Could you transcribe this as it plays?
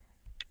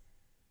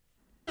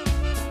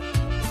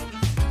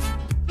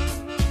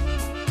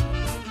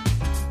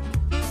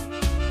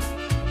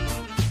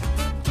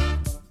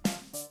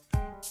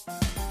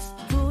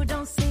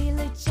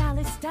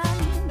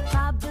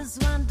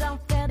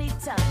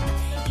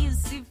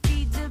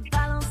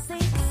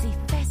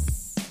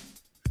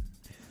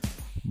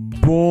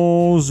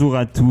Bonjour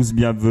à tous,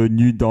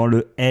 bienvenue dans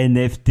le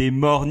NFT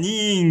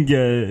Morning.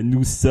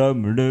 Nous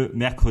sommes le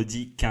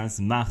mercredi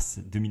 15 mars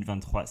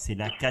 2023, c'est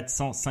la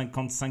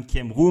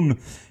 455e room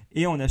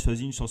et on a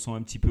choisi une chanson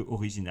un petit peu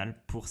originale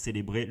pour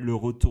célébrer le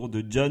retour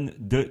de John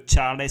de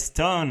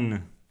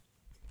Charleston.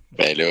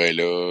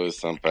 Hello,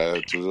 sympa,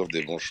 toujours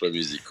des bons choix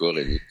musicaux,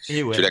 Rémi.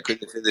 Et ouais, Tu la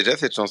connaissais déjà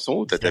cette chanson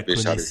ou t'as tapé je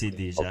la Charleston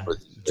connaissais déjà,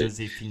 Spotify?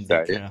 Joséphine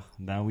Sérieux? Baker,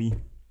 ben oui.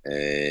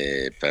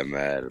 Pas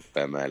mal.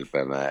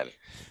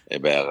 Eh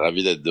ben,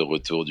 ravi d'être de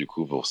retour du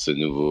coup pour ce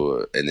nouveau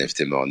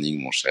NFT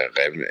Morning, mon cher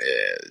Rem.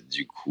 Et,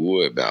 du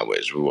coup, je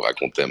vais vous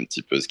raconter un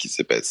petit peu ce qui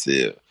s'est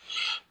passé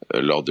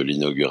lors de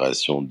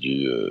l'inauguration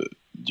du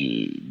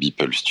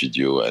Beeple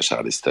Studio à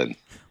Charleston.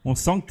 On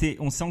sent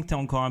que t'es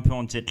encore un peu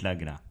en jet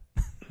lag là.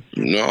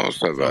 Non,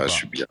 ça va, va. je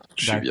suis bien,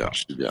 D'accord.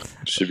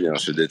 je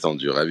suis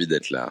détendu, ravi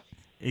d'être là.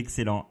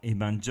 Excellent. Et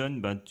ben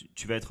John,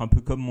 tu vas être un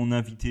peu comme mon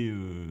invité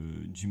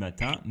du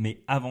matin,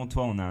 mais avant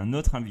toi, on a un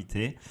autre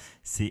invité,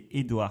 c'est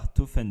Edouard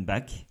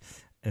Toffenbach,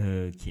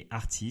 qui est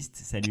artiste.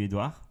 Salut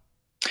Edouard.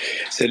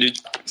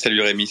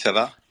 Salut Rémi, ça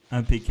va?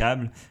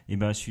 Impeccable. Et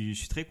ben je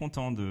suis très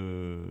content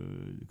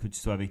que tu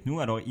sois avec nous.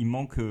 Alors il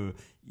manque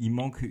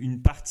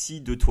une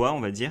partie de toi, on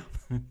va dire,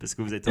 parce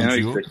que vous êtes un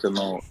duo.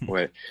 Exactement.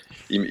 Ouais.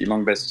 Il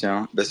manque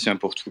Bastien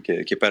pour tout, qui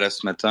est pas là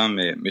ce matin,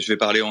 mais je vais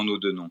parler en nos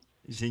deux noms.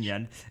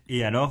 Génial.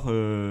 Et alors, tu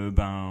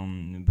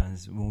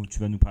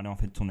vas nous parler en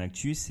fait de ton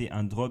actu. C'est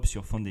un drop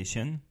sur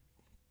Foundation.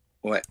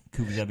 Ouais.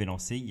 Que vous avez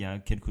lancé il y a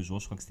quelques jours.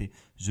 Je crois que c'était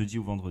jeudi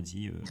ou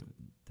vendredi,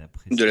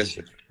 d'après. De la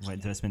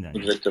semaine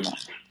dernière. Exactement.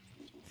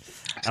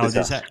 Alors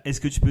déjà,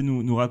 est-ce que tu peux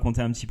nous raconter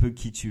un petit peu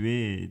qui tu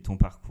es et ton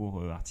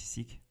parcours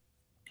artistique?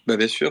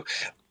 Bien sûr.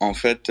 En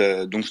fait,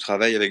 donc je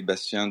travaille avec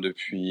Bastien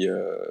depuis,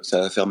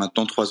 ça va faire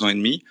maintenant 3 ans et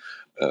demi.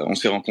 On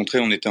s'est rencontrés,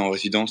 on était en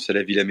résidence à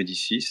la Villa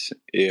Médicis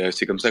et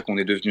c'est comme ça qu'on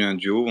est devenu un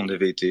duo. On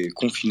avait été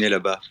confinés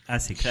là-bas. Ah,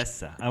 c'est classe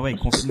ça. Ah ouais,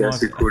 confinement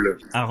c'est cool.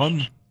 À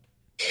Rome.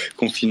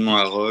 Confinement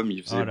à Rome,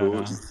 il faisait beau.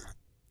 Là.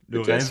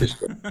 Le rêve.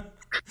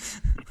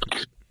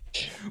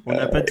 On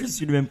n'a pas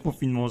tous eu le même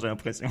confinement, j'ai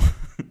l'impression.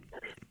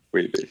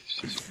 Oui.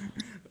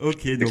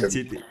 Ok, donc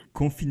c'était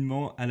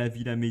confinement à la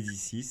Villa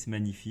Médicis,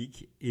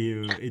 magnifique.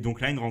 Et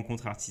donc là, une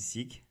rencontre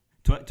artistique.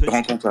 Toi,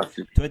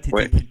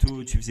 t'étais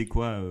plutôt, tu faisais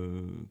quoi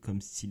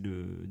comme style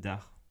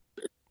d'art?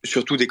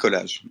 Surtout des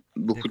collages,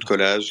 beaucoup de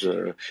collages.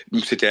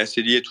 Donc c'était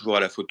assez lié toujours à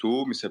la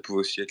photo, mais ça pouvait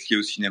aussi être lié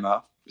au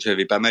cinéma.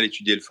 J'avais pas mal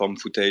étudié le form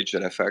footage à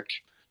la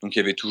fac, donc il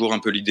y avait toujours un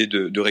peu l'idée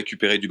de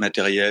récupérer du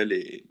matériel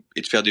et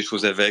de faire des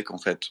choses avec, en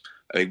fait,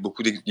 avec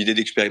beaucoup d'idées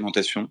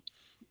d'expérimentation.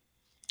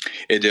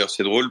 Et d'ailleurs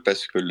c'est drôle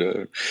parce que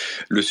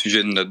le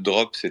sujet de notre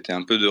drop, c'était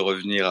un peu de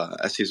revenir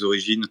à ses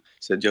origines,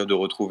 c'est-à-dire de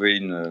retrouver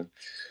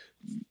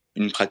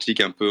une pratique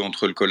un peu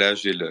entre le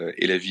collage et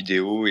la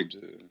vidéo et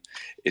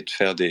de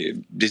faire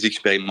des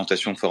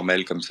expérimentations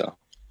formelles comme ça.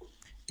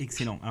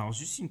 Excellent. Alors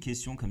juste une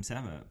question comme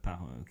ça,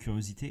 par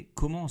curiosité,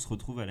 comment on se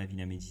retrouve à la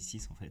Villa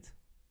Médicis en fait?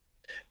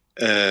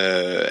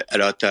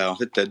 Alors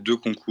t'as 2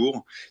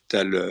 concours.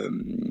 T'as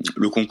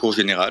le concours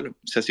général,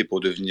 ça c'est pour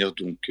devenir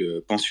donc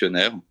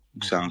pensionnaire.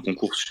 Donc, c'est un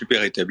concours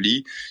super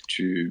établi.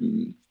 Tu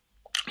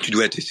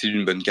dois attester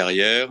d'une bonne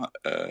carrière,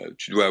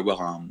 tu dois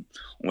avoir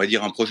on va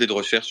dire un projet de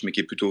recherche mais qui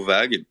est plutôt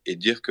vague et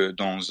dire que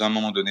dans un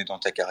moment donné dans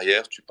ta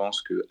carrière, tu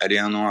penses que aller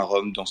 1 an à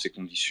Rome dans ces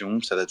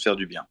conditions, ça va te faire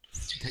du bien.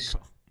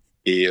 D'accord.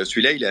 Et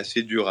celui-là, il est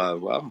assez dur à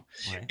avoir.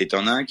 Ouais. Et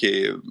t'en as un qui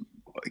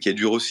est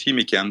dur aussi,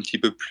 mais qui est un petit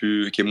peu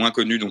qui est moins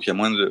connu, donc il y a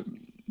moins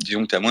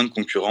disons que t'as moins de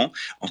concurrents,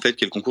 en fait,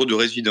 qui est le concours de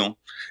résident.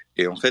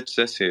 Et en fait,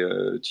 ça, c'est,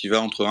 tu y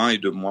vas entre 1 et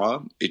 2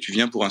 mois, et tu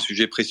viens pour un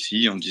sujet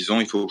précis, en te disant,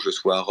 il faut que je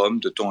sois à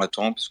Rome de temps à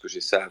temps, parce que j'ai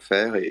ça à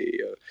faire,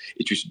 et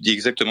tu dis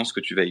exactement ce que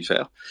tu vas y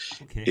faire.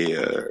 Okay.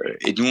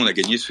 Et nous, on a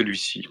gagné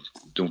celui-ci.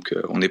 Donc,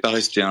 on n'est pas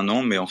resté 1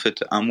 an, mais en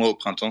fait, 1 mois au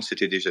printemps,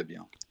 c'était déjà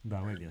bien.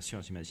 Bah ouais, bien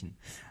sûr, j'imagine.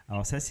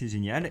 Alors ça, c'est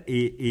génial.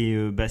 Et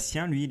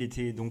Bastien, lui, il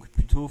était donc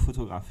plutôt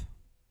photographe.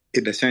 Et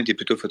Bastien était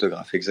plutôt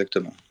photographe,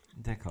 exactement.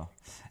 D'accord.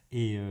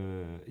 Et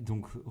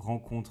donc,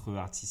 rencontre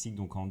artistique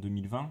donc en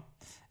 2020.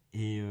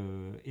 Et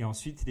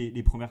ensuite,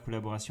 les premières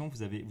collaborations,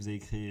 vous avez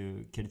créé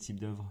quel type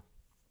d'œuvre?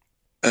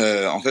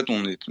 En fait,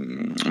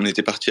 on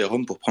était parti à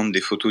Rome pour prendre des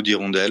photos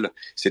d'hirondelles.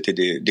 C'était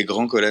des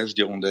grands collages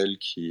d'hirondelles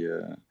qui...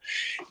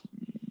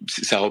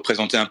 ça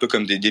représentait un peu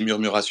comme des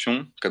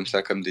murmurations, comme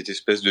ça, comme des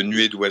espèces de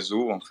nuées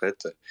d'oiseaux, en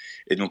fait.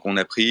 Et donc, on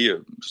a pris,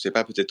 je sais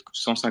pas, peut-être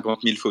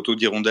 150 000 photos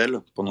d'hirondelles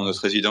pendant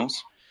notre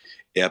résidence.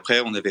 Et après,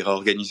 on avait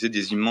réorganisé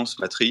des immenses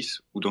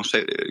matrices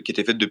qui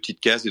étaient faites de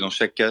petites cases, et dans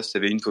chaque case, il y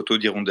avait une photo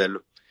d'hirondelle.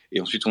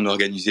 Et ensuite, on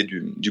organisait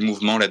du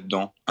mouvement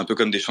là-dedans, un peu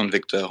comme des champs de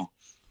vecteurs.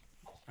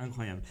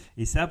 Incroyable.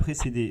 Et ça, après,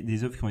 c'est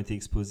des œuvres qui ont été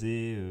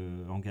exposées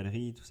en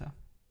galerie, tout ça?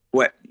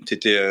 Ouais,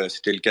 c'était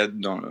le cadre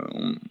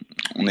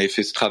on avait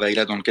fait ce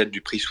travail-là dans le cadre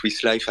du prix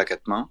Swiss Life à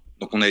 4 mains.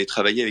 Donc, on avait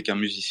travaillé avec un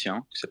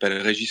musicien qui s'appelle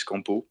Régis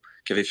Campo,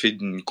 qui avait fait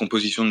une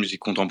composition de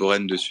musique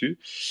contemporaine dessus.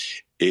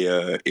 Et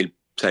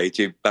ça a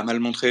été pas mal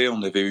montré.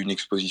 On avait eu une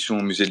exposition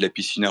au musée de la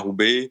piscine à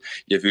Roubaix.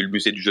 Il y avait eu le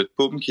musée du jeu de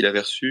paume qu'il avait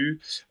reçu,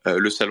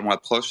 le salon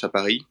Approche à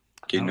Paris,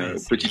 qui est une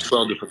petite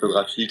foire de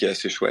photographie qui est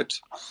assez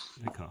chouette.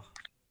 D'accord.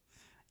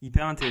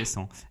 Hyper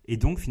intéressant. Et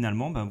donc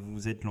finalement, vous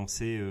vous êtes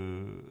lancé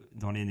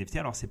dans les NFT.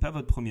 Alors c'est pas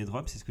votre premier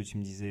drop, c'est ce que tu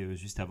me disais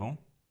juste avant.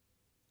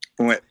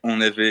 Ouais,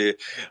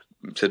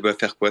 ça doit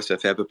faire quoi? Ça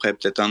fait à peu près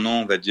peut-être un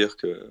an, on va dire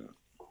que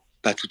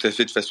pas tout à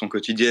fait de façon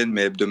quotidienne,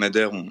 mais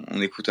hebdomadaire,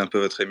 on écoute un peu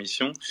votre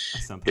émission.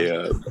 Sympa. Et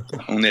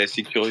on est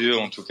assez curieux,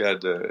 en tout cas,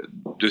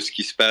 de ce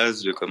qui se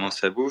passe, de comment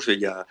ça bouge. Et il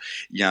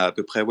y a à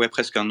peu près,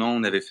 presque un an,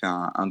 on avait fait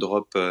un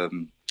drop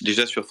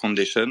déjà sur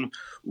Foundation,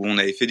 où on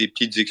avait fait des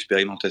petites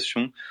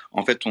expérimentations.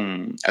 En fait,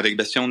 avec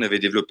Bastien, on avait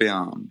développé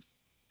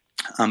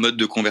un mode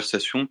de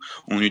conversation.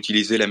 On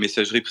utilisait la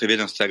messagerie privée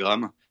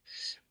d'Instagram,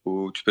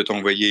 où tu peux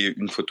t'envoyer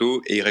une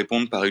photo et y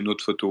répondre par une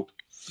autre photo.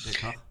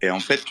 D'accord. Et en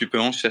fait, tu peux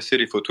enchasser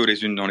les photos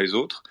les unes dans les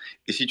autres.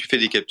 Et si tu fais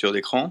des captures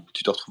d'écran,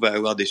 tu te retrouves à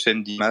avoir des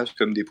chaînes d'images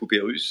comme des poupées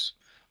russes,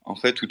 en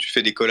fait, où tu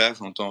fais des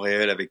collages en temps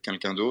réel avec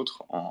quelqu'un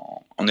d'autre,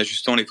 en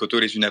ajustant les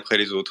photos les unes après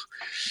les autres.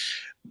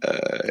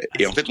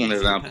 Et en fait, on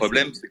avait un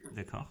problème, c'est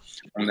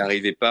qu'on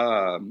n'arrivait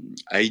pas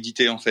à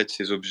éditer en fait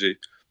ces objets,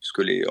 parce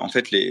que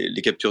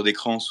les captures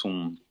d'écran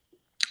sont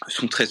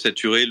très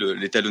saturés,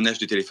 l'étalonnage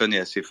des téléphones est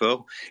assez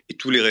fort, et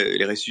tous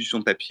les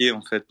restitutions papier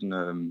en fait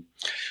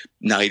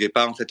n'arrivaient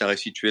pas en fait à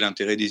restituer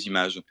l'intérêt des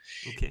images.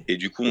 Okay. Et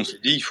du coup, on s'est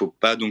dit il faut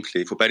pas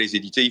les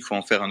éditer, il faut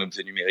en faire un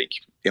objet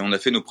numérique. Et on a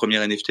fait nos premiers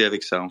NFT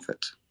avec ça en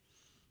fait.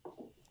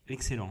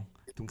 Excellent.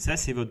 Donc ça,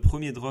 c'est votre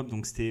premier drop.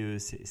 Donc c'était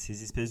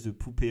ces espèces de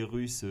poupées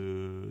russes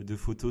de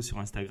photos sur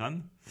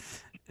Instagram.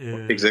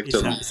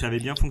 Exactement. Et ça avait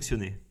bien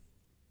fonctionné.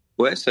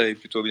 Ouais, ça avait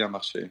plutôt bien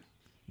marché.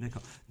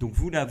 D'accord. Donc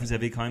vous, là, vous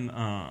avez quand même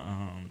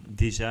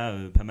déjà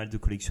pas mal de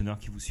collectionneurs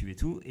qui vous suivent et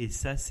tout. Et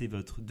ça, c'est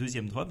votre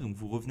deuxième drop. Donc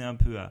vous revenez un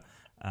peu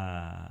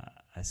à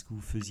ce que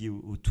vous faisiez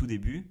au tout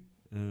début.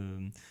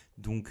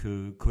 Donc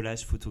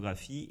collage,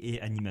 photographie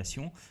et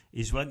animation.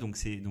 Et je vois, donc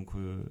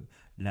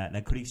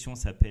la collection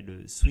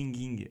s'appelle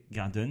Swinging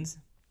Gardens.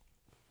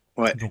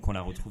 Ouais. Donc on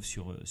la retrouve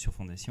sur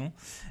Fondation.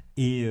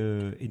 Et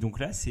donc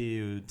là, c'est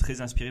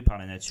très inspiré par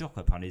la nature,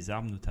 par les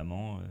arbres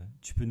notamment.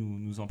 Tu peux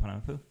nous en parler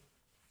un peu ?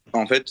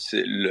 En fait,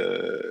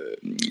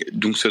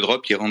 donc ce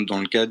drop, il rentre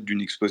dans le cadre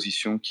d'une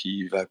exposition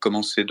qui va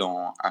commencer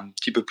dans un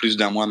petit peu plus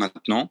d'un mois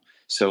maintenant.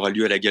 Ça aura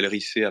lieu à la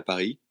Galerie C à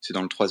Paris. C'est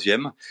dans le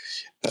 3e.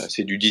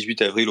 C'est du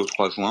 18 avril au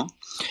 3 juin.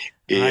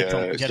 Et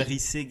attends, Galerie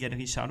C,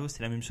 Galerie Charlot,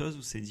 c'est la même chose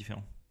ou c'est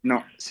différent ?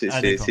 Non, c'est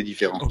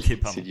différent. Okay,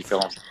 pardon. C'est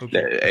différent. Okay.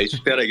 Elle est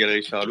super, la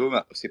Galerie Charlot.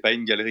 C'est pas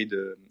une galerie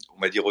on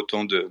va dire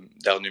autant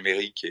d'art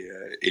numérique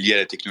et liée à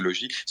la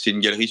technologie. C'est une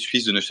galerie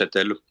suisse de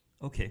Neuchâtel.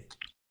 Ok.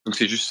 Donc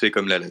c'est juste C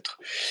comme la lettre.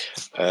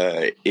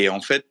 Et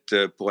en fait,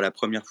 pour la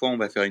première fois, on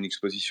va faire une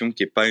exposition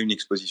qui est pas une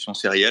exposition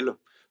sérielle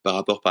par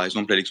rapport, par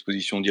exemple, à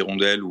l'exposition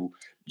d'Hirondelle où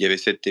il y avait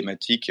cette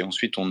thématique et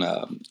ensuite on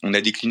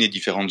a décliné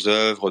différentes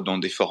œuvres dans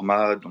des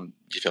formats, dans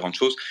différentes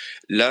choses.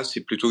 Là,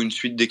 c'est plutôt une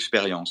suite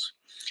d'expériences.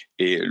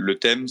 Et le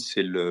thème,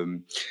 c'est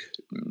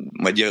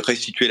on va dire,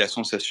 restituer la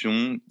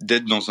sensation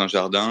d'être dans un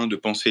jardin, de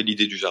penser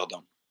l'idée du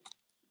jardin.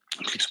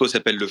 L'expo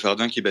s'appelle Le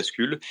Jardin qui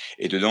bascule,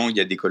 et dedans, il y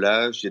a des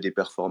collages, il y a des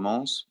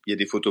performances, il y a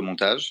des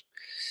photomontages.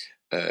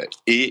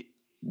 Et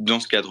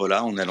dans ce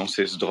cadre-là, on a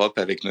lancé ce drop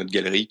avec notre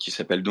galerie qui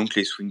s'appelle donc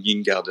les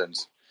Swinging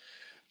Gardens.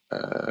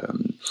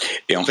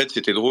 Et en fait,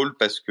 c'était drôle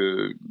parce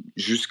que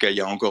jusqu'à il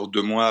y a encore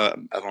 2 mois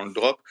avant le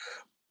drop,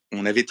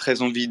 on avait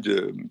très envie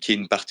qu'il y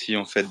ait une partie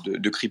en fait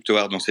de crypto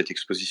art dans cette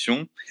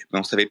exposition, mais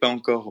on savait pas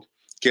encore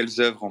quelles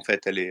œuvres en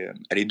fait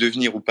allaient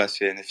devenir ou pas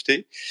ces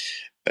NFT.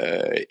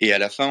 Et à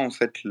la fin, en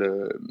fait,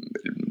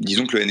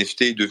 disons que le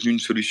NFT est devenu une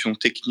solution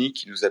technique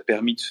qui nous a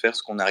permis de faire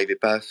ce qu'on n'arrivait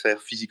pas à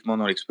faire physiquement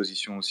dans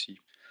l'exposition aussi.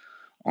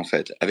 En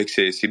fait, avec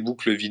ces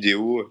boucles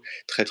vidéo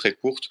très très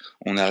courtes,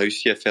 on a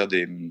réussi à faire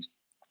des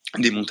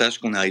montages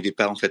qu'on n'arrivait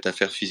pas en fait à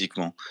faire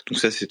physiquement. Donc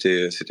ça,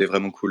 c'était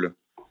vraiment cool.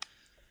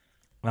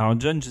 Alors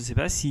John, je sais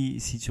pas si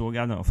tu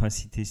regardes, enfin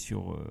si tu es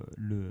sur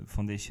le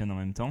Foundation en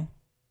même temps.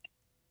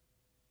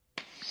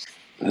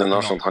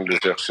 Non, je suis en train de le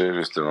chercher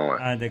justement. Ouais.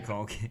 Ah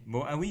d'accord, ok.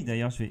 Bon, oui,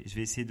 d'ailleurs, je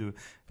vais essayer de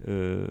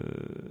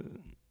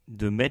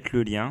mettre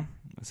le lien.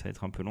 Ça va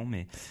être un peu long,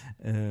 mais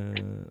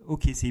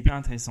ok, c'est hyper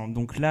intéressant.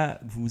 Donc là,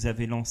 vous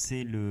avez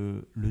lancé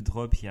le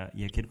drop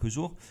il y a quelques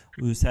jours.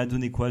 Ça a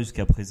donné quoi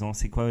jusqu'à présent ?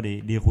 C'est quoi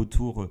les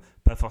retours,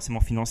 pas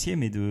forcément financiers,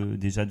 mais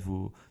déjà de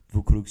vos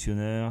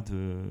collectionneurs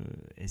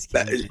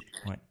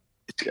Ouais.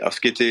 Alors,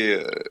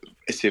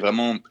 c'est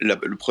vraiment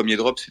le premier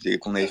drop, c'était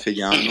qu'on avait fait il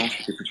y a un an,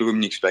 c'était plutôt comme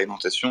une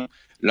expérimentation.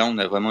 Là, on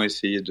a vraiment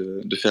essayé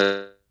de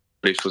faire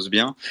les choses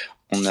bien.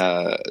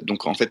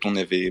 Donc en fait, on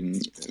avait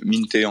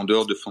minté en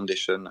dehors de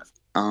Foundation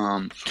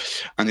un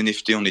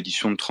NFT en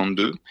édition de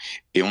 32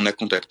 et on a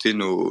contacté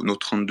nos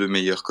 32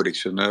 meilleurs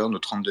collectionneurs, nos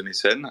 32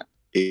 mécènes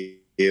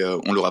et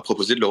on leur a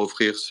proposé de leur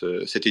offrir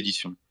cette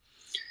édition.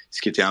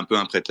 Ce qui était un peu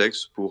un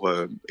prétexte pour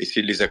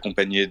essayer de les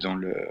accompagner dans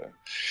le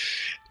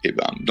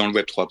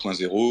web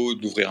 3.0,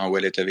 d'ouvrir un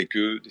wallet avec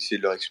eux, d'essayer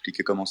de leur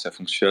expliquer comment ça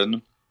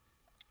fonctionne.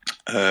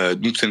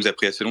 Donc ça nous a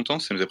pris assez longtemps,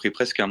 ça nous a pris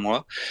presque un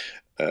mois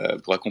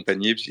pour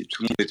accompagner, parce que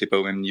tout le monde n'était pas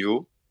au même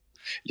niveau.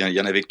 Il y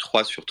en avait que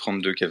 3 sur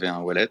 32 qui avaient un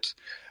wallet.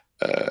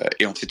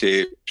 Et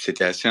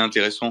c'était assez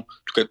intéressant. En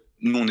tout cas,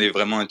 nous, on est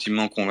vraiment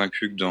intimement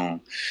convaincus que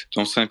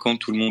dans 5 ans,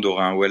 tout le monde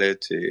aura un wallet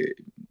et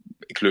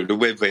que le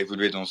web va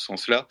évoluer dans ce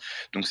sens-là.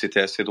 Donc, c'était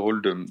assez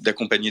drôle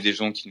d'accompagner des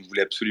gens qui ne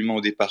voulaient absolument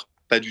au départ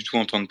pas du tout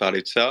entendre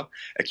parler de ça,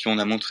 à qui on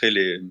a montré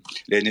les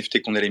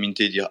NFT qu'on allait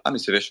minter et dire « Ah, mais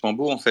c'est vachement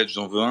beau, en fait,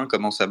 j'en veux un,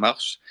 comment ça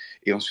marche ?»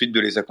 Et ensuite de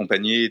les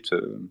accompagner et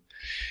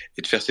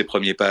de faire ses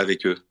premiers pas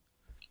avec eux.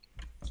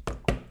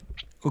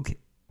 Ok.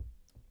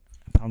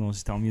 Pardon,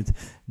 j'étais en mute.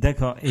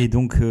 D'accord. Et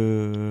donc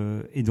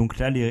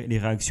là, les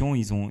réactions,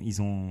 ils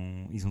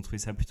ont trouvé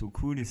ça plutôt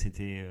cool et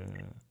c'était.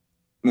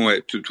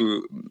 Ouais,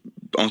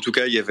 en tout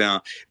cas, il y avait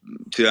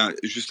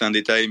juste un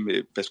détail,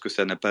 mais parce que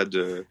ça n'a pas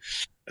de.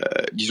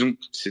 Disons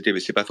que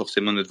c'est pas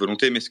forcément notre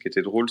volonté, mais ce qui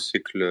était drôle, c'est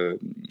que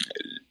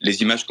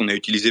les images qu'on a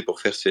utilisées pour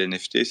faire ces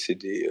NFT, c'est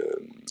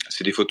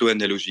des photos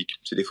analogiques,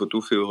 c'est des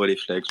photos faites au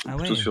relais-flex,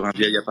 plutôt sur un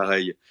vieil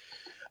appareil.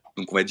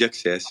 Donc on va dire que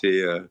c'est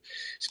assez,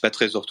 c'est pas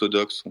très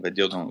orthodoxe, on va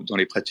dire dans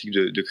les pratiques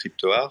de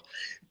crypto art.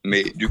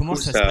 Mais du Comment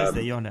coup, ça se passe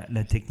d'ailleurs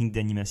la technique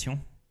d'animation?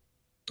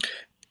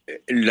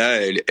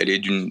 Là, elle est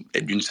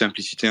d'une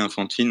simplicité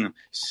infantine.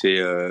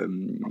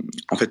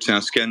 En fait, c'est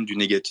un scan du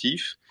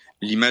négatif.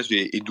 L'image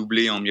est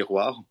doublée en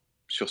miroir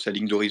sur sa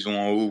ligne d'horizon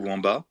en haut ou en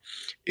bas.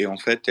 Et en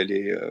fait,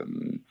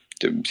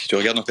 si tu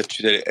regardes, en fait,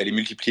 elle est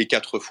multipliée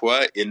 4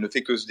 fois et elle ne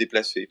fait que se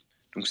déplacer.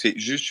 Donc, c'est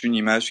juste une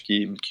image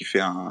qui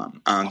fait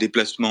un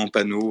déplacement en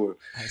panneau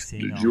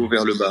du haut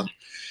vers le bas.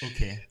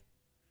 Ok.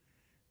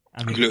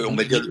 On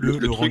va dire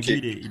le rendu,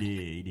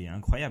 il est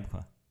incroyable,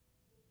 quoi.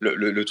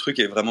 Le truc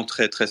est vraiment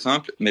très très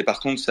simple, mais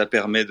par contre ça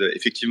permet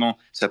effectivement,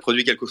 ça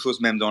produit quelque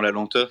chose même dans la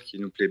lenteur qui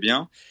nous plaît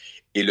bien.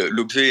 Et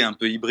l'objet est un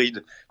peu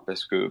hybride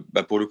parce que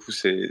pour le coup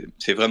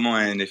c'est vraiment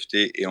un NFT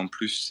et en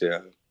plus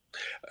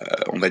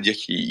on va dire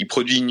qu'il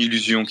produit une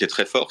illusion qui est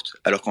très forte,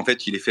 alors qu'en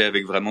fait il est fait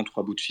avec vraiment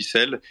 3 bouts de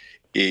ficelle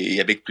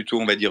et avec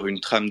plutôt on va dire une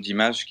trame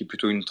d'image qui est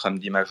plutôt une trame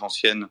d'image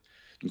ancienne.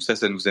 Donc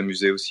ça nous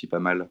amusait aussi pas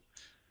mal.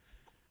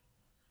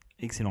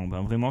 Excellent.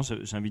 Vraiment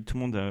j'invite tout le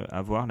monde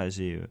à voir. Là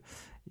j'ai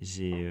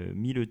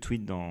mis le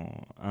tweet dans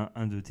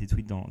un de tes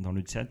tweets dans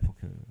le chat pour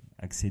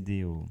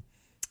accéder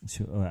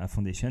à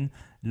Foundation.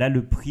 Là,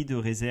 le prix de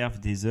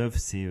réserve des œuvres,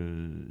 c'est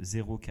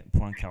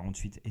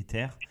 0,48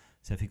 Ether.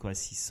 Ça fait quoi,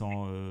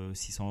 600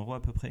 € à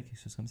peu près, quelque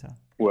chose comme ça?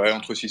 Ouais,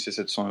 entre 6 et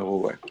 700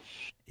 €, ouais.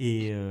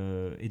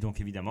 Et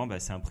donc, évidemment,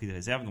 c'est un prix de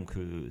réserve. Donc,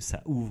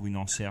 ça ouvre une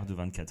enchère de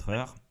 24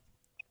 heures.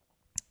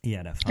 Et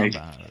à la fin,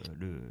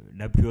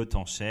 la plus haute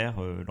enchère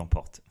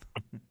l'emporte,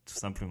 tout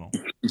simplement.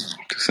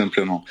 Tout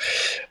simplement.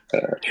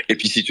 Et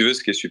puis si tu veux,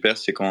 ce qui est super,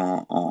 c'est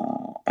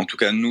en tout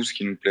cas nous, ce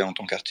qui nous plaît en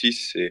tant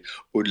qu'artistes, c'est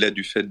au-delà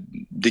du fait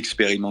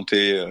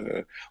d'expérimenter,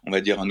 on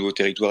va dire, un nouveau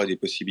territoire et des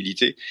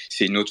possibilités,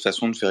 c'est une autre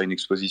façon de faire une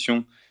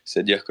exposition.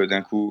 C'est-à-dire que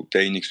d'un coup, tu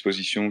as une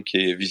exposition qui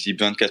est visible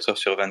 24 heures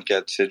sur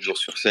 24, 7 jours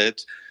sur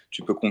 7.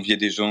 Tu peux convier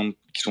des gens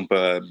qui sont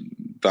pas,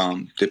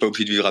 t'es pas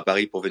obligé de vivre à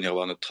Paris pour venir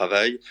voir notre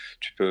travail.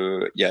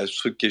 Il y a ce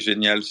truc qui est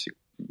génial, c'est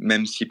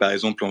même si par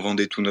exemple on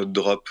vendait tout notre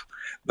drop,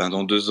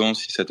 dans 2 ans,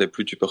 si ça t'a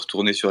plu, tu peux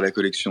retourner sur la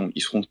collection.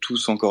 Ils seront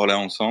tous encore là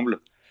ensemble.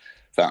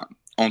 Enfin,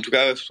 en tout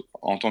cas,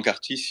 en tant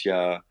qu'artiste,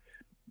 je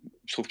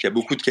trouve qu'il y a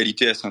beaucoup de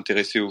qualité à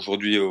s'intéresser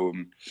aujourd'hui au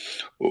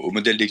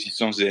modèle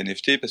d'existence des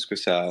NFT parce que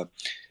ça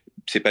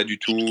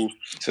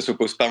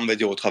s'oppose pas, on va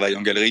dire, au travail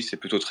en galerie, c'est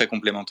plutôt très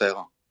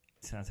complémentaire.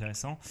 C'est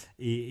intéressant.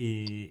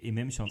 Et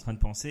même, je suis en train de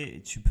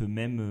penser, tu peux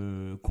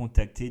même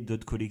contacter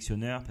d'autres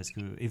collectionneurs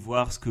et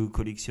voir ce que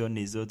collectionnent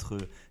les autres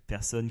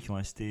personnes qui ont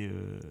acheté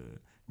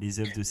les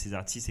œuvres de ces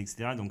artistes,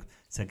 etc. Donc,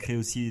 ça crée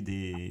aussi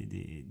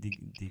des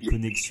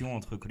connexions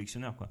entre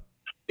collectionneurs, quoi.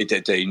 Et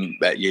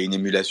il y a une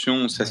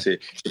émulation. Ça, c'est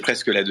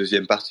presque la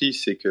deuxième partie.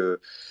 C'est que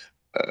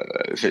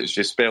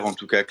j'espère en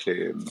tout cas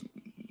que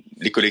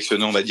les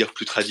collectionneurs, on va dire,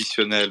 plus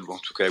traditionnels, ou en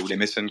tout cas où les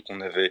mécènes qui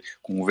ont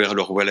ouvert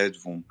leur wallet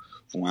vont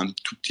un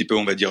tout petit peu,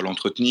 on va dire,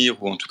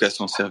 l'entretenir ou en tout cas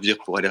s'en servir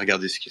pour aller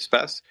regarder ce qui se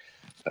passe.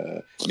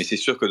 Mais c'est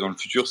sûr que dans le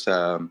futur,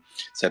 ça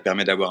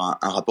permet d'avoir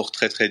un rapport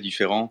très très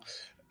différent.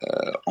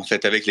 En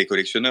fait, avec les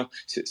collectionneurs,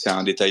 c'est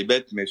un détail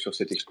bête, mais sur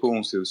cette expo,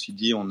 on s'est aussi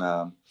dit, on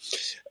a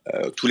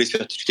tous les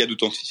certificats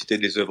d'authenticité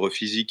des œuvres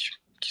physiques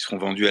qui seront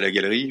vendues à la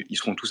galerie, ils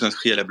seront tous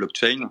inscrits à la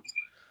blockchain.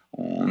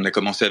 On a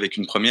commencé avec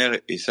une première,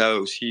 et ça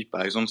aussi,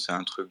 par exemple, c'est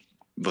un truc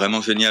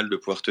vraiment génial de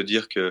pouvoir te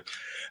dire que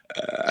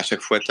à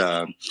chaque fois, tu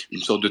as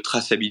une sorte de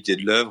traçabilité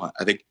de l'œuvre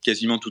avec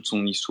quasiment toute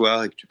son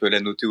histoire et que tu peux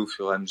la noter au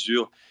fur et à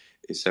mesure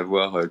et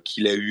savoir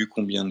qui l'a eu,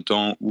 combien de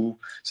temps, où.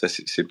 Ça,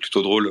 c'est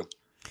plutôt drôle.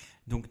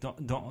 Donc,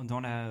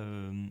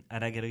 à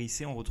la galerie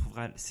C, on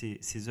retrouvera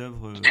ces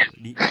œuvres,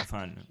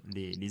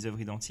 les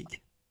œuvres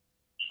identiques?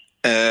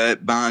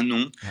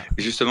 Non.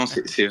 Justement,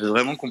 c'est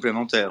vraiment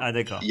complémentaire. Ah,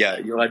 d'accord. Il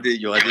y aura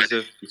des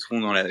œuvres qui seront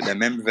dans la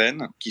même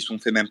veine, qui sont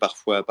faites même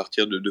parfois à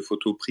partir de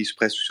photos prises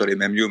presque sur les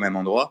mêmes lieux, au même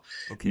endroit.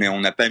 Okay. Mais on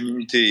n'a pas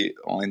minté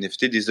en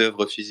NFT des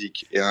œuvres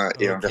physiques et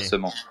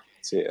inversement.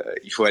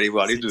 Il faut aller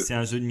voir les deux. C'est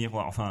un jeu de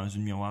miroir,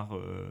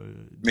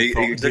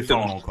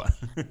 exactement, quoi.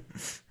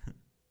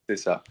 c'est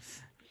ça.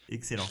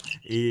 Excellent.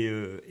 Et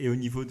au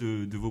niveau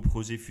de vos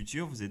projets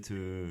futurs,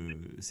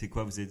 c'est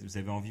quoi? Vous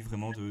avez envie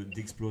vraiment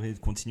d'explorer, de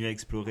continuer à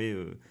explorer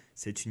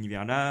cet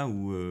univers-là,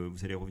 ou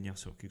vous allez revenir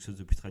sur quelque chose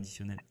de plus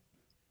traditionnel?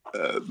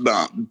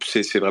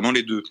 C'est vraiment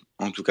les deux.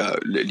 En tout cas,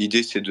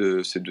 l'idée c'est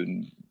de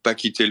ne pas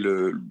quitter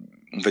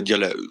on va dire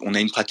on a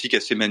une pratique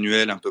assez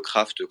manuelle, un peu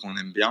craft qu'on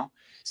aime bien.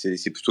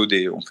 C'est plutôt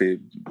on fait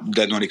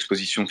là dans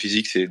l'exposition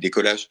physique, c'est des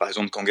collages par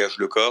exemple qu'engage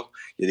le corps.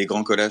 Il y a des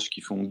grands collages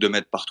qui font 2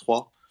 mètres par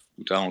 3,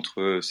 où tu as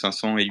entre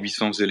 500 et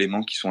 800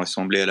 éléments qui sont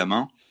assemblés à la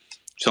main.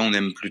 Ça, on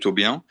aime plutôt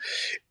bien.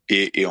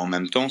 Et en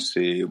même temps,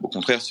 au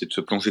contraire, c'est de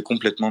se plonger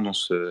complètement dans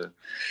ce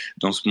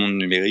monde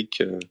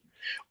numérique.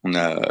 On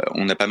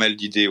a pas mal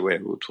d'idées,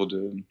 autour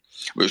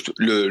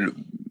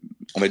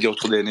on va dire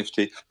autour des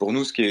NFT. Pour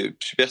nous, ce qui est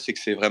super, c'est que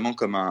c'est vraiment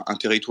comme un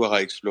territoire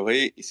à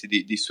explorer, et c'est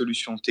des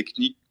solutions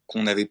techniques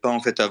qu'on n'avait pas en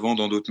fait avant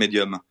dans d'autres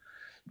médiums.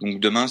 Donc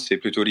demain, c'est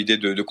plutôt l'idée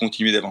de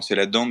continuer d'avancer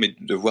là-dedans, mais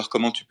de voir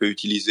comment tu peux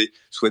utiliser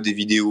soit des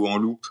vidéos en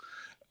loop,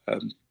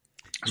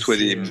 soit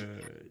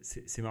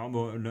c'est marrant.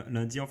 Bon,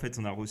 lundi, en fait,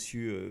 on a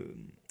reçu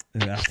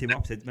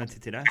Artemore, peut-être Matt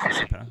était là, je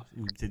sais pas,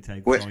 ou peut-être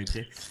avec en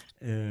replay,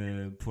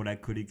 pour la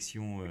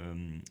collection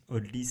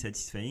Oddly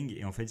Satisfying.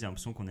 Et en fait, j'ai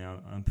l'impression qu'on est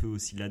un peu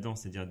aussi là-dedans,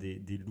 c'est-à-dire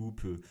des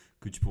loops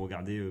que tu peux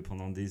regarder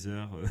pendant des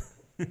heures.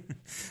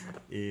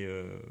 Et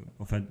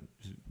enfin,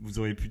 vous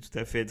auriez pu tout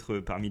à fait être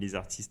parmi les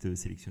artistes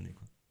sélectionnés,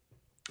 quoi.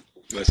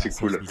 Ouais, c'est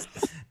cool.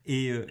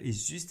 Et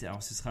juste,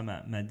 alors ce sera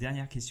ma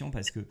dernière question,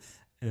 parce que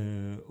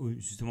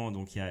justement,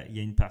 donc il y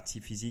a une partie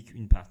physique,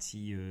 une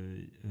partie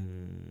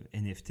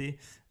NFT.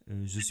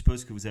 Je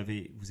suppose que vous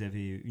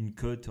avez une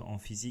cote en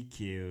physique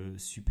qui est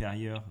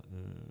supérieure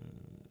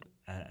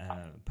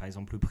à, par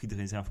exemple, le prix de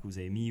réserve que vous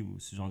avez mis, ou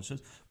ce genre de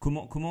choses.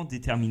 Comment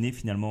déterminer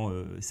finalement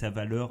sa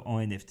valeur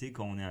en NFT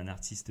quand on est un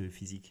artiste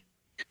physique?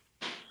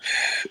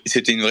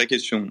 C'était une vraie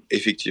question.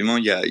 Effectivement,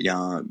 il y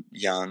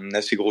a un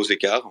assez gros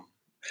écart.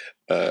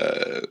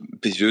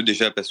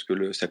 Déjà parce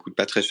que ça coûte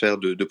pas très cher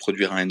de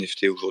produire un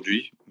NFT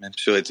aujourd'hui, même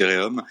sur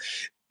Ethereum.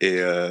 Et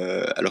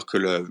alors que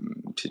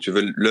si tu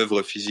veux,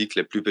 l'œuvre physique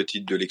la plus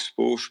petite de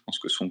l'expo, je pense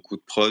que son coût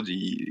de prod, je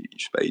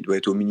sais pas, il doit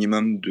être au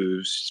minimum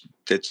de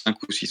peut-être 500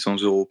 ou 600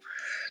 euros.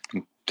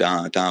 Donc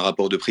t'as un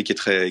rapport de prix qui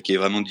est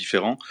vraiment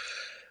différent.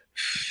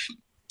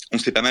 On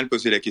s'est pas mal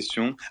posé la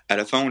question. À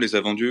la fin, on les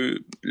a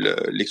vendus.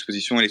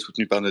 L'exposition, elle est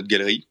soutenue par notre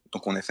galerie.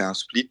 Donc, on a fait un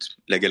split.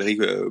 La galerie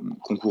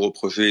concourt au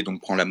projet et donc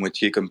prend la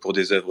moitié comme pour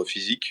des œuvres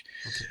physiques.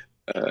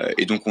 Okay.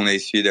 Et donc, on a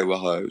essayé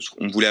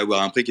on voulait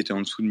avoir un prix qui était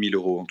en dessous de 1 000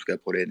 euros, en tout cas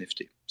pour les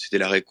NFT. C'était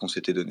la règle qu'on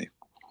s'était donnée.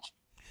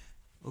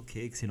 Ok,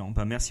 excellent.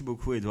 Merci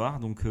beaucoup, Edouard.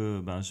 Donc,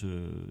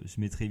 je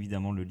mettrai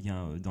évidemment le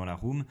lien dans la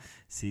room.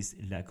 C'est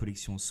la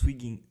collection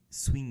Swinging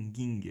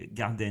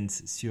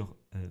Gardens sur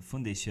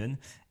Foundation.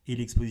 Et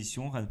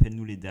l'exposition,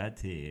 rappelle-nous les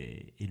dates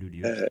et le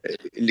lieu.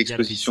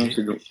 L'exposition,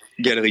 c'est donc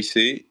Galerie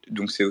C,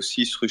 donc c'est au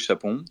 6 rue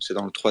Chapon, c'est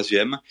dans le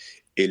 3e.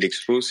 Et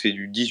l'expo, c'est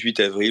du 18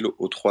 avril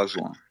au 3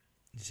 juin.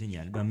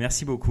 Génial.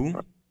 Merci beaucoup.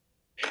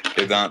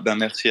 Et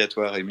merci à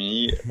toi,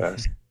 Rémi.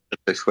 C'est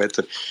très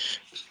chouette.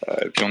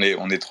 Puis on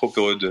est trop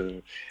heureux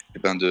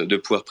de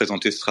pouvoir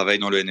présenter ce travail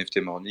dans le NFT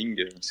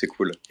Morning. C'est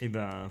cool.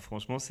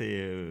 Franchement,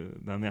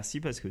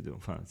 merci, parce que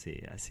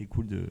c'est assez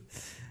cool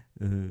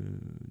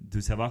de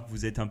savoir que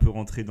vous êtes un peu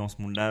rentré dans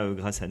ce monde-là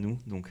grâce à nous.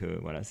 Donc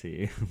voilà,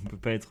 on peut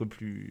pas être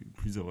plus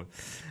heureux.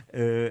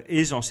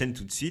 Et j'enchaîne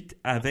tout de suite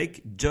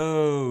avec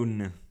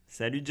John.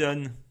 Salut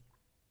John.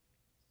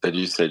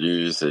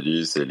 Salut,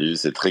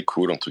 c'est très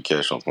cool en tout cas,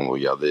 je suis en train de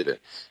regarder.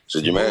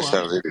 J'ai du mal à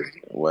charger.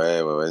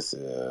 Ouais,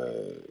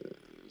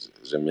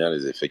 j'aime bien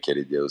les effets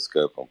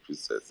kaléidoscope, en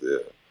plus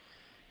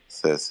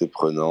c'est assez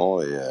prenant,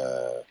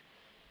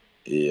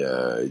 et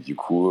du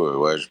coup,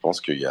 je pense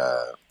qu'il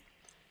va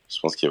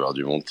y avoir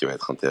du monde qui va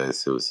être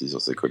intéressé aussi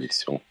sur ces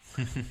collections.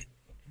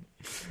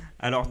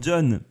 Alors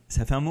John,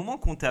 ça fait un moment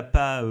qu'on t'a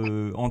pas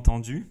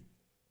entendu.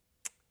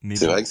 Mais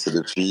c'est vrai que c'est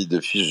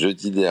depuis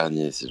jeudi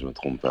dernier, si je me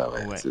trompe pas.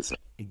 Ouais, c'est ça.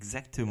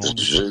 Exactement.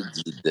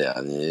 Jeudi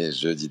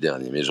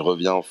dernier. Mais je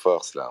reviens en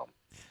force là.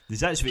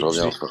 Déjà,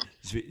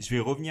 je vais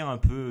revenir un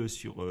peu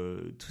sur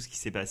tout ce qui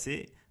s'est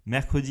passé.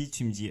 Mercredi,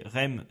 tu me dis,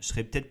 Rem, je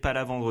serai peut-être pas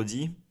là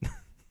vendredi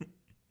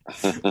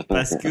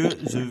parce que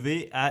je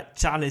vais à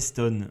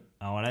Charleston.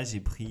 Alors là,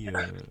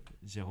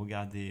 j'ai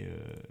regardé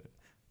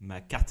ma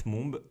carte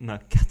monde,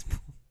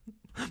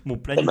 mon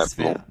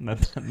planisphère, ma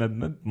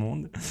map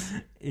monde.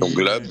 Ton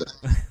globe.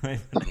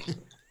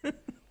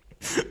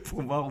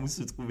 Pour voir où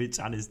se trouvait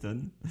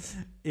Charleston.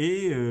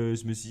 Et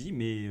je me suis dit,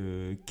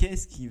 mais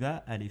qu'est-ce qu'il va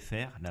aller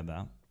faire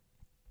là-bas?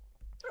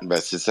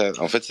 C'est ça.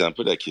 En fait, c'est un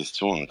peu la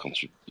question quand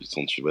tu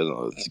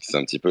vois. C'est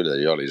un petit peu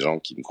d'ailleurs les gens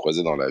qui me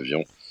croisaient dans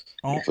l'avion.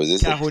 En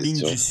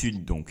Caroline du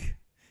Sud, donc.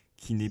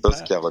 Qui n'est pas.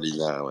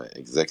 Carolina, ouais,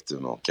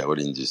 exactement.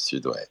 Caroline du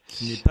Sud, ouais.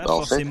 Qui n'est pas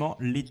forcément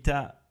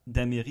l'État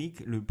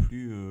d'Amérique le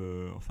plus,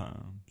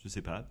 je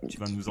sais pas, tu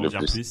vas nous en dire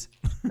plus.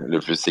 Le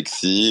plus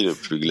sexy, le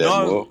plus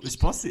glamour. Non, je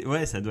pense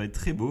ça doit être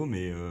très beau,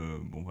 mais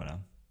bon, voilà.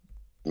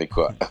 Mais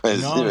quoi?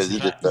 Non, Vas-y,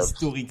 développe.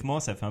 historiquement,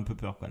 ça fait un peu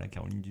peur, quoi, la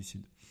Caroline du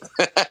Sud.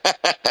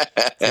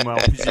 C'est moi, en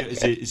plus,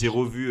 j'ai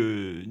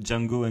revu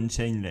Django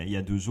Unchained là, il y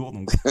a 2 jours,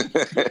 donc.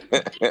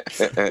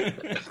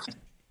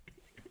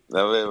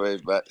 Ah ouais,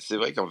 bah, c'est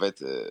vrai qu'en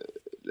fait,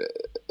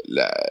 il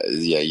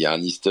y a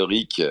un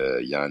historique,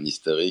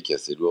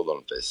 assez lourd dans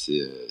le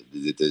passé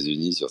des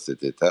États-Unis sur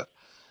cet État.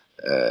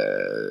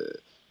 Euh,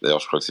 D'ailleurs,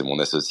 je crois que c'est mon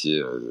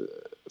associé,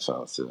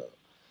 enfin, c'est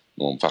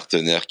mon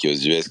partenaire qui est aux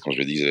US. Quand je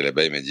lui ai dit que j'allais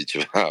là-bas, il m'a dit, tu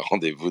vas à un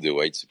rendez-vous de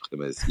white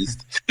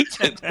suprémacistes.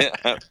 C'était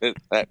un peu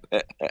ça.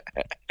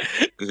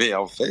 Mais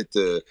en fait,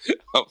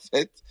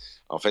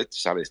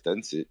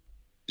 Charleston, c'est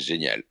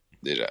génial.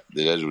 Déjà,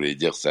 je voulais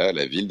dire ça.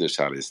 La ville de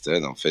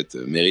Charleston, en fait,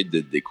 mérite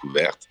d'être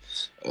découverte.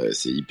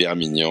 C'est hyper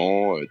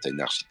mignon. T'as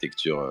une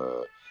architecture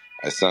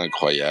assez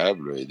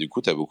incroyable. Et du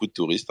coup, t'as beaucoup de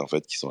touristes, en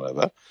fait, qui sont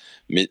là-bas.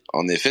 Mais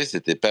en effet,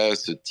 c'était pas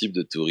ce type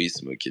de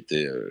tourisme qui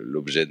était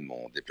l'objet de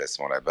mon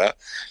déplacement là-bas,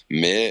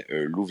 mais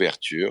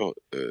l'ouverture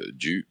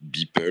du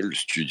Beeple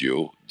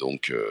Studio.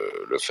 Donc,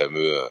 le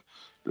fameux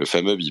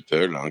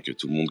Beeple, hein, que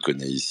tout le monde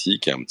connaît ici,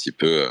 qui est un petit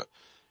peu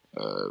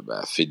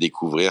fait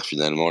découvrir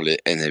finalement les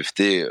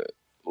NFT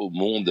au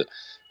monde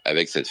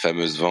avec cette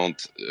fameuse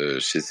vente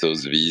chez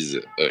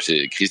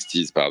chez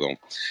Christie's, pardon,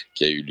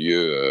 qui a eu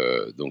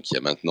lieu donc il y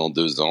a maintenant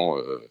 2 ans,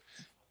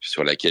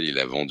 sur laquelle il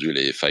a vendu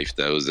les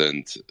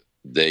 5000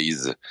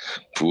 Days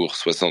pour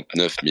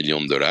 69 millions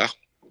de dollars.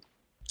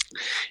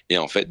 Et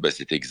en fait,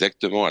 c'est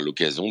exactement à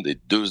l'occasion des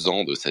 2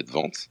 ans de cette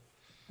vente,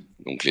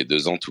 donc les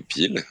 2 ans tout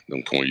pile,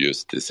 donc ont lieu,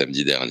 c'était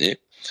samedi dernier,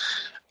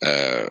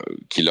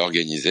 qu'il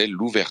organisait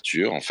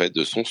l'ouverture en fait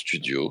de son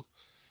studio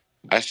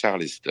à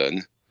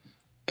Charleston,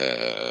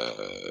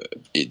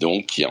 et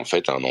donc qui est en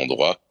fait un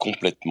endroit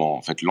complètement,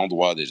 en fait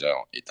l'endroit déjà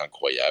est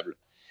incroyable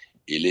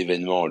et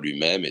l'événement en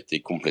lui-même était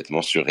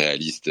complètement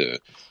surréaliste,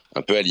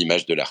 un peu à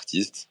l'image de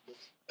l'artiste.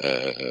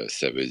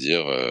 Ça veut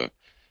dire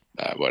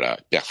voilà,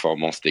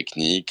 performance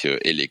technique,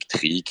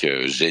 électrique,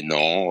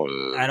 gênant,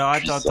 Alors,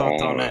 puissant.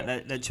 attends,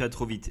 là, tu vas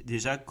trop vite.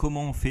 Déjà,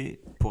 comment on fait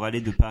pour aller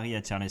de Paris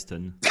à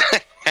Charleston?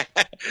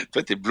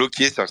 Toi, t'es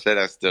bloqué sur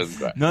Charleston,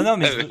 quoi. Non,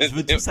 mais je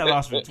veux tout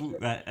savoir, je veux tout.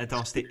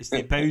 Attends, je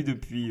t'ai pas eu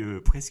depuis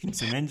presque une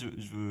semaine,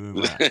 je veux,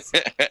 voilà.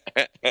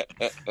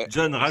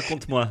 John,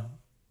 raconte-moi.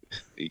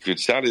 Écoute,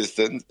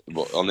 Charleston,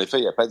 bon, en effet,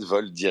 il n'y a pas de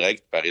vol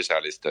direct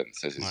Paris-Charleston,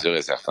 ça c'est sûr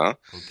et certain.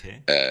 Ok.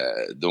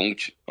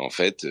 Donc, en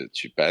fait,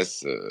 tu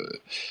passes.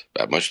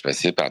 Moi, je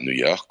passais par New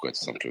York, quoi,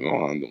 tout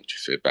simplement. Hein. Donc, tu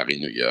fais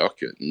Paris-New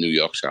York, New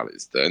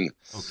York-Charleston.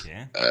 Ok.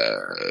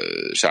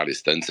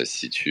 Charleston, ça se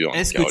situe en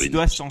Est-ce que Caroline tu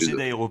dois du changer Sud.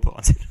 d'aéroport?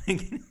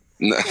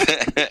 Non.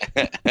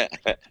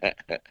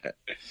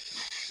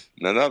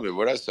 Non, mais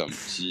voilà, c'est un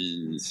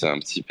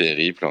petit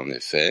périple, en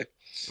effet.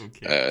 Ok.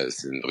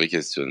 C'est un vrai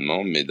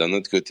questionnement, mais d'un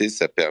autre côté,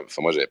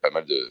 enfin, moi, j'avais pas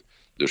mal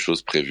de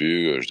choses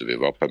prévues. Je devais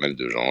voir pas mal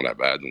de gens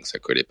là-bas, donc ça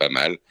collait pas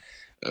mal.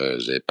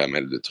 J'avais pas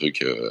mal de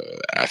trucs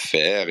à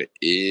faire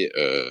et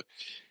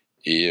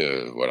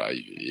voilà.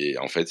 Et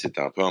en fait,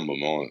 c'était un peu un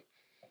moment.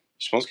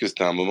 Je pense que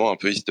c'était un moment un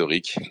peu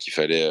historique qu'il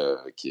fallait.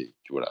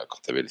 Voilà,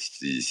 quand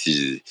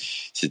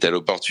si t'as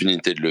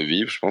l'opportunité de le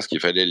vivre, je pense qu'il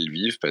fallait le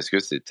vivre parce que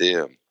c'était.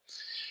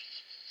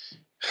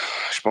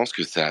 Je pense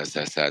que ça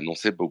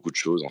annonçait beaucoup de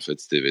choses en fait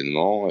cet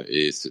événement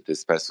et cet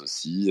espace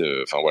aussi.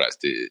 Enfin voilà,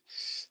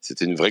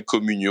 c'était une vraie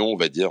communion, on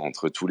va dire,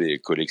 entre tous les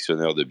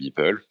collectionneurs de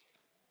Beeple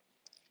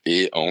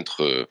et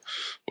entre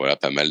voilà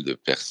pas mal de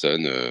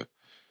personnes,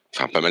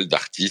 enfin pas mal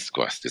d'artistes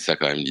quoi. C'était ça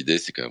quand même l'idée,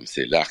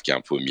 c'est l'art qui est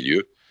un peu au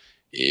milieu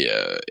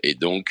et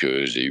donc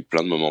j'ai eu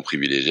plein de moments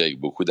privilégiés avec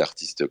beaucoup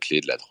d'artistes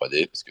clés de la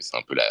 3D parce que c'est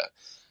un peu la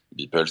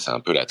Beeple, c'est un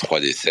peu la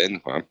 3D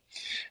scène quoi.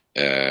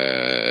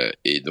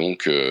 Et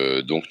donc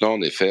non,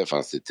 en effet, enfin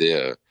en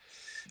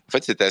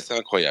fait, c'était assez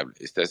incroyable.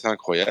 Et c'était assez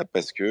incroyable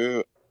parce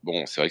que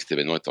bon, c'est vrai que cet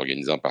événement est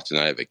organisé en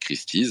partenariat avec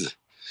Christie's,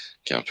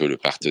 qui est un peu le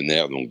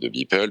partenaire donc de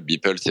Beeple.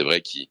 Beeple, c'est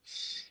vrai qu'il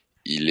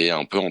est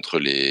un peu entre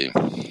les.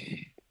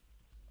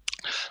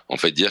 En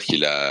fait, dire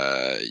qu'il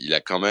a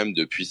quand même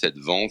depuis cette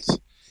vente,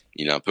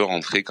 il est un peu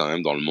rentré quand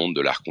même dans le monde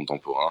de l'art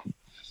contemporain.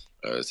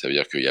 Ça veut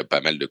dire qu'il y a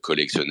pas mal de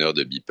collectionneurs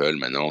de Beeple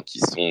maintenant qui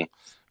sont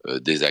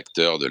des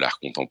acteurs de l'art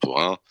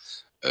contemporain.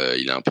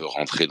 Il est un peu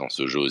rentré dans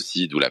ce jeu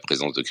aussi, d'où la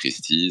présence de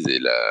Christie's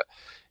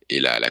et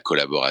la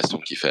collaboration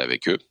qu'il fait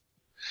avec eux.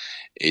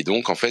 Et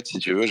donc, en fait, si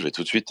tu veux, je vais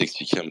tout de suite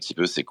t'expliquer un petit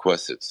peu c'est quoi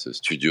ce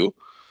studio.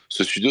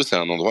 Ce studio, c'est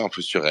un endroit un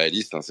peu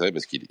surréaliste, hein, c'est vrai,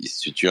 parce qu'il se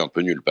situe un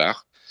peu nulle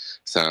part.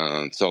 C'est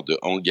une sorte de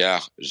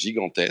hangar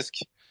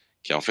gigantesque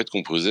qui est en fait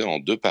composé en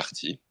 2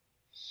 parties.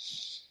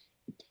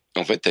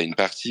 En fait, tu as une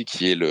partie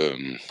qui est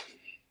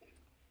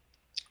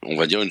on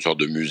va dire une sorte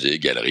de musée,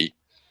 galerie,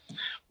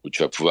 où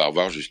tu vas pouvoir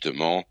voir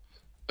justement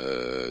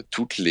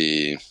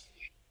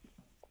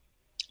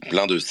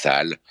plein de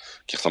salles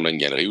qui ressemblent à une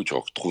galerie où tu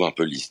retrouves un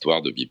peu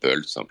l'histoire de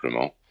Beeple, tout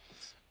simplement.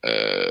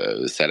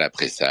 Salle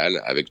après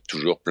salle, avec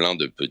toujours plein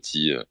de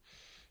petits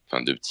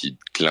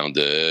clins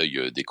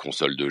d'œil, des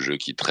consoles de jeux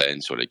qui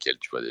traînent sur lesquelles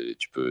tu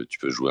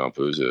peux jouer un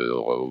peu,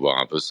 revoir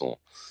un peu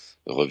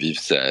revivre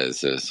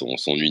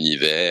son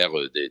univers,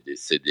 des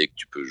CD que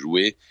tu peux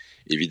jouer.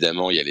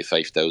 Évidemment, il y a les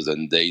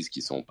 5000 Days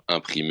qui sont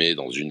imprimés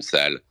dans une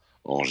salle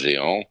en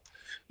géant.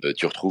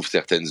 Tu retrouves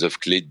certaines œuvres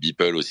clés de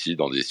Beeple aussi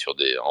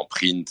en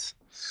print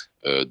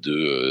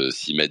de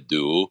 6 mètres de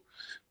haut.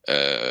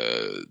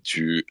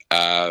 Tu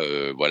as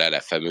voilà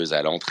la fameuse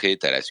à l'entrée,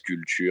 tu as la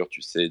sculpture,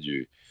 tu sais,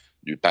 du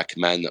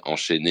Pac-Man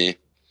enchaîné.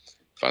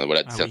 Enfin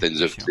voilà,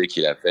 certaines œuvres clés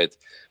qu'il a faites,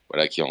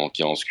 voilà, qui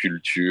est en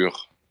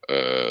sculpture.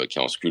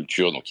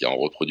 Donc qui est en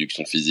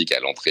reproduction physique à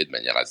l'entrée de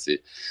manière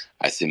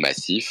assez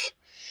massif.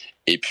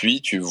 Et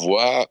puis tu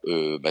vois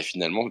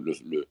finalement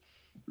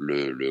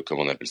le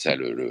comment on appelle ça,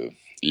 le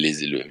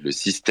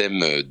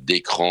système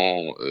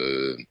d'écran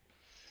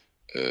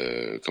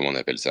comment on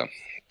appelle ça,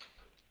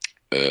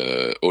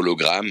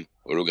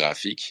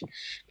 holographique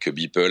que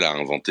Beeple a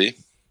inventé.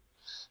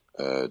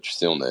 Tu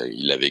sais,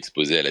 il l'avait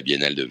exposé à la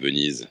Biennale de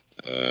Venise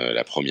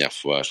la première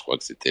fois, je crois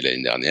que c'était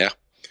l'année dernière.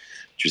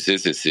 Tu sais,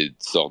 c'est ces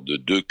sortes de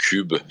 2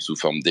 cubes sous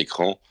forme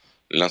d'écran,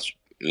 l'un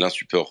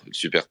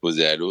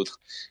superposé à l'autre,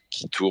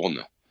 qui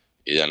tournent.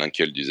 Et à l'un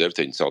des œuvres,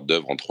 tu as une sorte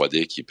d'œuvre en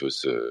 3D qui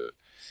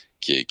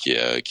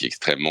est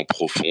extrêmement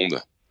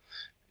profonde.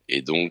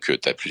 Et donc,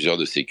 tu as plusieurs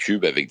de ces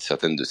cubes avec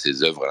certaines de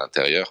ces œuvres à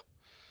l'intérieur.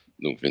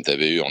 Donc, tu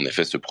avais eu en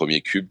effet ce premier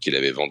cube qu'il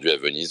avait vendu à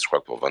Venise, je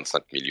crois, pour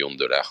 25 millions de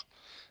dollars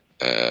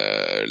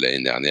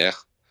l'année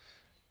dernière.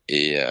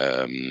 Et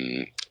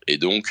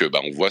donc,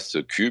 on voit ce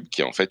cube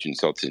qui est en fait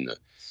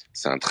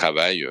c'est un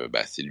travail,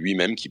 c'est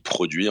lui-même qui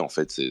produit en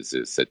fait ce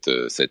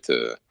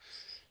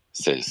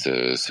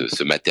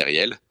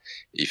matériel.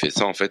 Il fait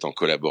ça en fait en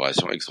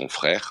collaboration avec son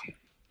frère,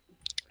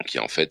 qui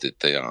en fait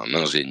était un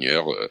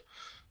ingénieur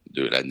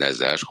de la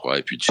NASA, je crois,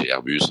 et puis de chez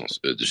Airbus,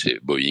 de chez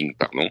Boeing,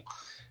 pardon.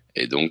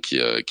 Et donc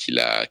qu'il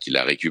a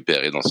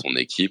récupéré dans son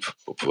équipe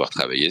pour pouvoir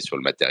travailler sur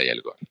le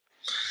matériel, quoi.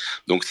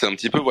 Donc c'est un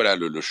petit peu voilà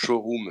le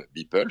showroom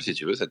Beeple, si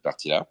tu veux, cette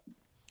partie-là.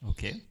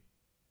 Ok.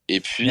 Et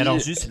puis. Mais alors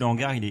juste le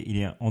hangar, il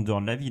est en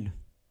dehors de la ville.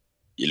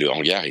 Et le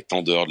hangar est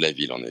en dehors de la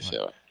ville, en effet.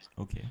 Ouais.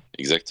 Ok.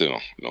 Exactement.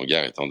 Le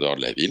hangar est en dehors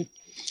de la ville.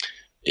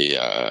 Et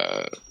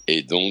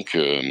donc,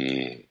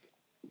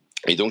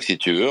 si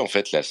tu veux, en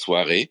fait, la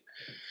soirée,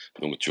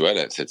 donc tu vois,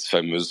 cette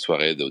fameuse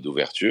soirée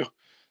d'ouverture,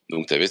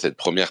 donc tu avais cette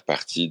première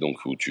partie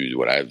donc, où tu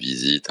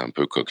visites un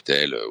peu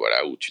cocktail,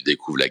 où tu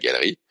découvres la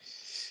galerie.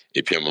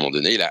 Et puis à un moment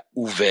donné, il a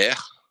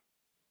ouvert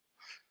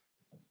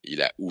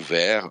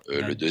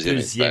le deuxième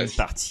espace.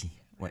 Partie.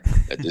 Ouais.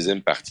 La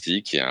deuxième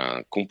partie qui est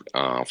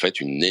en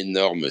fait une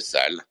énorme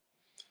salle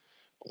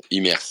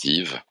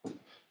immersive,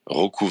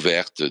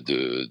 recouverte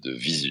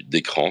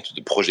d'écrans,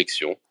 de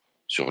projections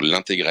sur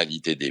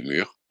l'intégralité des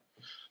murs.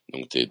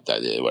 Donc c'est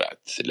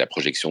de la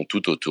projection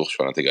tout autour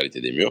sur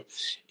l'intégralité des murs.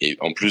 Et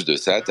en plus de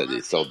ça, t'as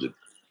des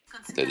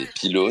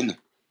pylônes.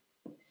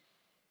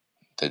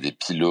 T'as des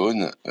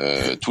pylônes.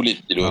 Tous les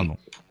pylônes.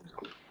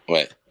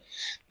 Ouais.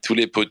 Tous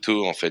les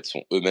poteaux en fait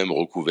sont eux-mêmes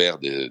recouverts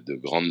de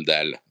grandes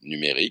dalles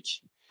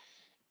numériques.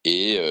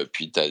 Et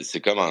puis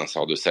c'est comme un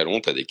sort de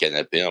salon, tu as des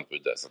canapés un peu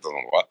à certains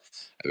endroits,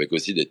 avec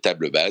aussi des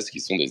tables basses qui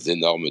sont des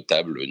énormes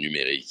tables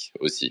numériques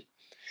aussi.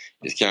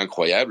 Et ce qui est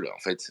incroyable, en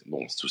fait,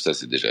 bon, tout ça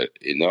c'est déjà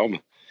énorme,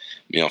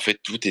 mais en fait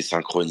tout est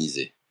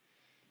synchronisé.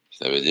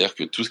 Ça veut dire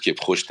que tout ce qui est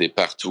projeté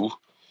partout,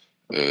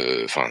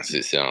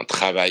 c'est un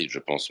travail, je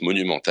pense,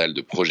 monumental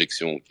de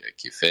projection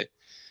qui est fait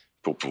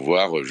pour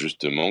pouvoir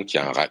justement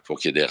pour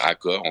qu'il y ait des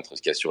raccords entre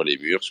ce qu'il y a sur les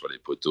murs, sur les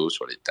poteaux,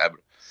 sur les tables.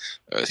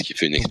 Ce qui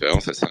fait une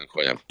expérience assez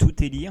incroyable.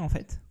 Tout est lié en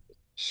fait.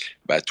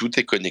 Tout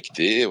est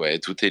connecté, ouais,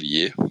 tout est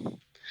lié.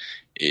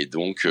 Et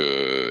donc,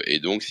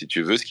 si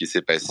tu veux, ce qui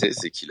s'est passé,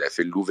 c'est qu'il a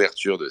fait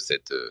l'ouverture de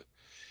cette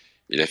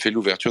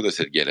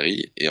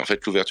galerie. Et en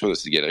fait, l'ouverture de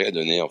cette galerie a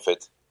donné en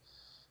fait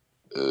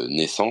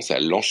naissance à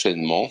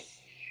l'enchaînement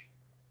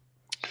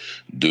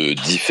de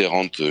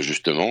différentes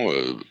justement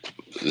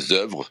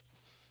œuvres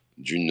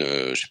d'une,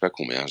 je sais pas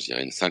combien, je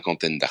dirais une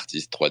 50aine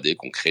d'artistes 3D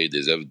qui ont créé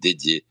des œuvres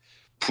dédiées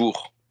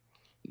pour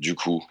du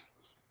coup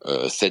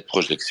cette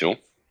projection.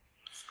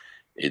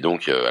 Et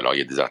donc alors il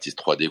y a des artistes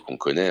 3D qu'on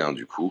connaît hein,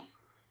 du coup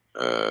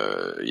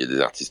il y a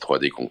des artistes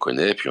 3D qu'on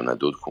connaît, puis il y en a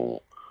d'autres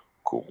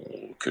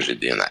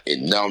il y en a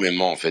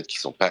énormément en fait qui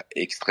sont pas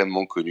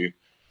extrêmement connus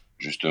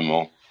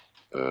justement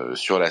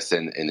sur la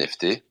scène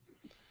NFT,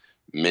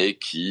 mais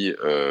qui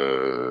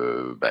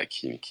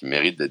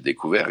méritent d'être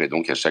découverts. Et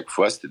donc à chaque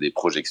fois c'était des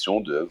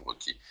projections d'œuvres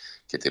qui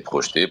étaient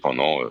projetées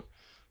pendant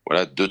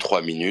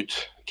 2-3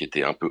 minutes, qui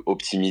étaient un peu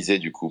optimisées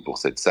du coup pour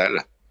cette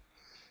salle.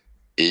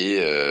 Et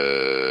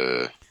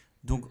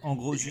donc en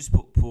gros, juste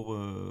pour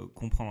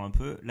comprendre un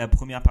peu, la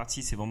première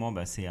partie c'est vraiment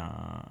c'est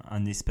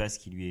un espace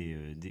qui lui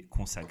est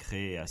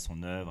consacré à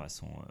son œuvre, à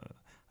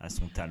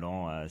son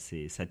talent, à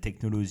sa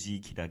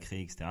technologie qu'il a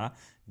créée, etc.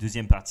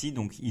 Deuxième partie,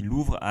 donc il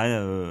l'ouvre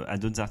à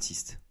d'autres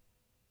artistes.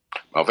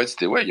 En fait,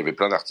 il y avait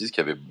plein d'artistes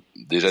qui avaient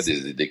déjà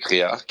des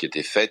créas qui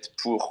étaient faites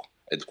pour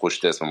être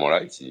projetées à ce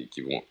moment-là et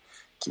qui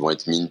vont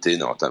être mintés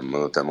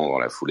notamment dans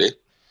la foulée.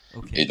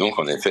 Okay. Et donc,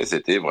 en effet,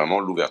 c'était vraiment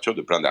l'ouverture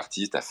de plein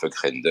d'artistes. T'as Fuck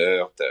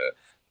Render,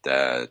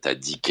 t'as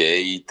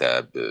DK,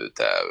 t'as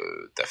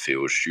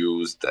Feo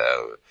Shoes,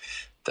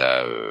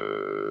 t'as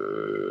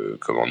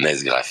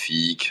NES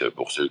graphique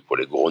pour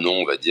les gros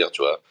noms, on va dire,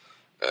 tu vois.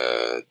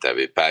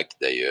 T'avais PAC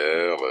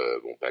d'ailleurs,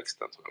 PAC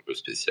c'était un truc un peu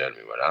spécial,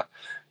 mais voilà.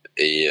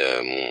 Et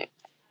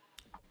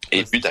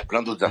puis t'as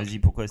plein d'autres Vas-y,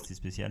 pourquoi c'était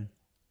spécial?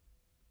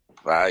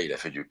 il a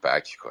fait du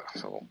pack, quoi.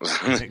 Bon.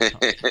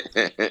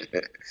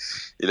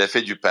 Il a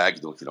fait du pack,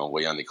 donc il a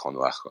envoyé un écran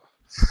noir, quoi.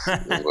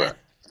 Donc, voilà.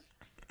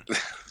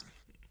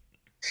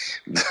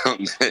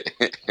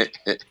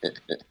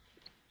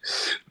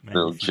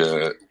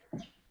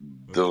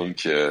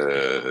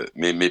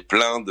 Mais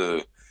plein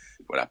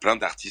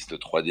d'artistes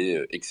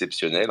 3D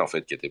exceptionnels, en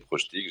fait, qui étaient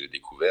projetés, que j'ai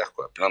découvert,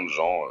 quoi. Plein de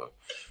gens,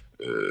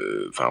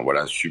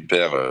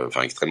 super,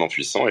 extrêmement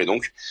puissants. Et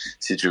donc,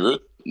 si tu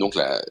veux,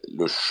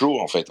 le show,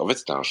 en fait,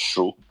 c'était un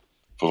show.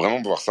 Faut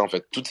vraiment voir ça, en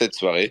fait, toute cette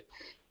soirée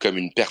comme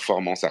une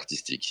performance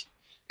artistique.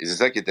 Et c'est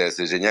ça qui était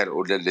assez génial,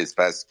 au-delà de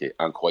l'espace, qui est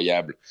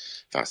incroyable.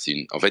 En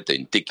fait, t'as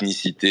une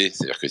technicité,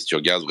 c'est-à-dire que si tu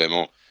regardes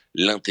vraiment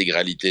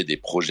l'intégralité des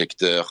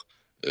projecteurs,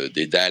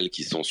 des dalles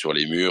qui sont sur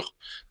les murs,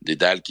 des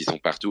dalles qui sont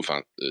partout,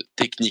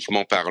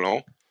 techniquement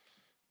parlant,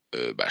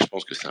 je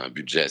pense que c'est un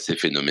budget assez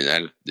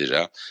phénoménal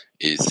déjà,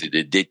 et c'est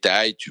des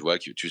détails, tu vois,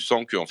 que tu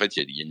sens qu'en fait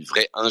il y a une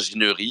vraie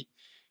ingénierie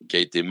qui a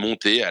été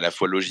montée, à la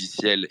fois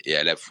logicielle et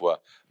à la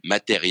fois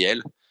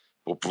matérielle,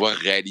 pour pouvoir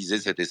réaliser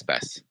cet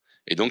espace.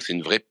 Et donc c'est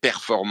une vraie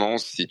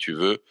performance, si tu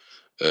veux,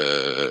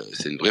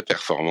 c'est une vraie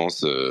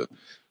performance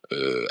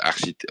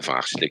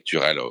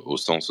architecturale au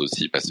sens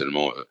aussi, pas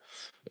seulement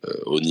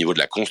au niveau de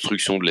la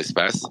construction de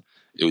l'espace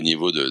et au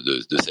niveau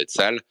de cette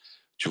salle.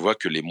 Tu vois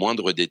que les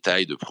moindres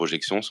détails de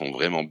projection sont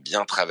vraiment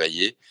bien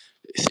travaillés,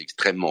 c'est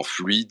extrêmement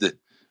fluide,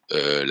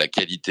 la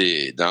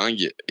qualité est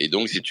dingue, et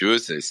donc si tu veux,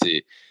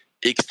 c'est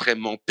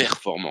extrêmement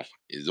performant.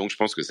 Et donc je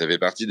pense que ça fait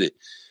partie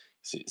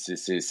c'est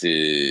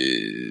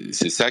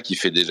ça qui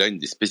fait déjà une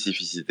des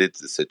spécificités de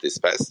cet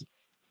espace.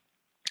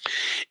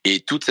 Et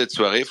toute cette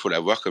soirée, faut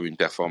la voir comme une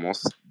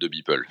performance de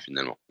Beeple,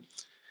 finalement.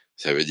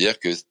 Ça veut dire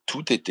que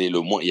tout était il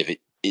y avait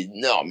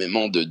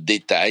énormément de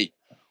détails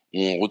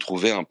où on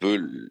retrouvait un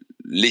peu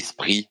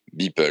l'esprit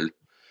Beeple.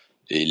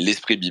 Et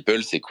l'esprit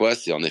Beeple, c'est quoi?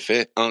 C'est en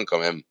effet, quand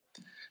même,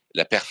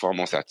 la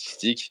performance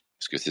artistique,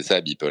 parce que c'est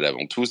ça Beeple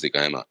avant tout, c'est quand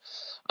même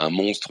un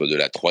monstre de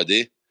la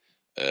 3D,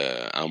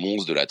 un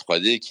monstre de la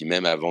 3D qui,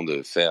 même avant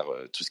de faire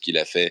tout ce qu'il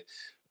a fait,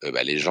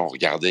 les gens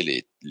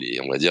regardaient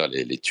on va dire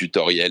les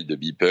tutoriels de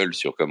Beeple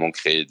sur comment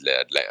créer de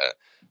la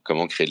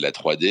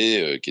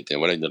 3D, qui était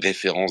une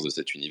référence de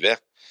cet univers.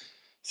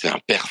 C'est un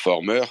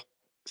performeur.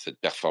 Cette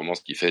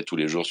performance qu'il fait tous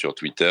les jours sur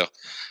Twitter,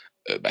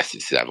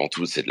 c'est avant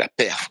tout, c'est de la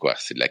perf, quoi.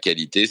 C'est de la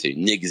qualité, c'est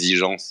une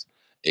exigence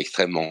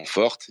extrêmement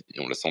forte,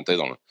 et on le sentait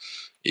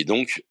et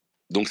donc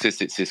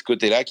c'est ce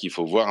côté-là qu'il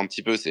faut voir un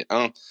petit peu. C'est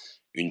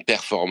une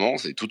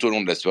performance, et tout au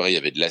long de la soirée, il y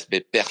avait de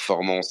l'aspect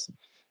performance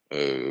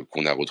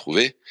qu'on a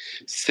retrouvé.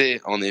 C'est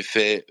en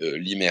effet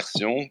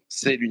l'immersion,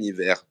 c'est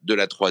l'univers de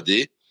la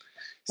 3D,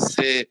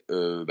 c'est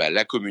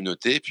la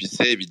communauté, puis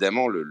c'est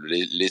évidemment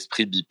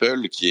l'esprit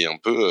Beeple qui est un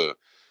peu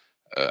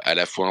à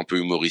la fois un peu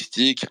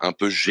humoristique, un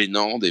peu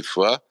gênant des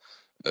fois,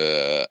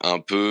 un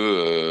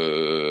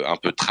peu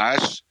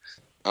trash,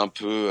 un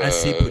peu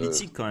assez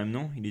politique quand même,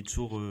 non? Il est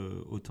toujours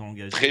autant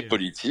engagé. Très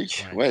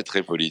politique, ouais,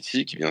 très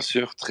politique, bien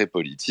sûr, très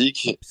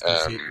politique.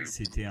 Parce que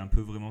c'était un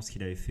peu vraiment ce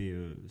qu'il avait fait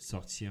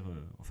sortir,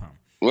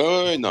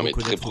 non, mais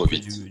très pro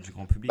du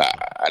grand public.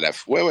 À la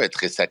fois,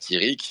 très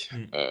satirique,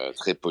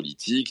 très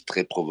politique,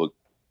 très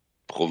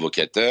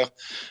provocateur,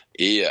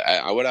 et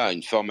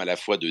une forme à la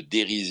fois de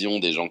dérision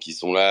des gens qui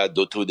sont là,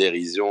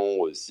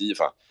 d'autodérision aussi.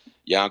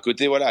 Il y a un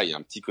côté, il y a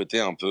un petit côté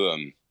un peu,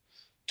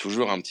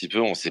 toujours un petit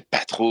peu, on sait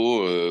pas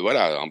trop,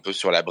 un peu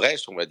sur la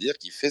brèche, on va dire,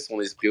 qui fait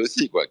son esprit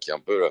aussi, quoi, qui est un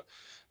peu,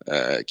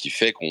 qui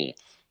fait qu'on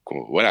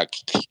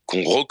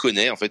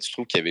reconnaît. En fait, je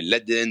trouve qu'il y avait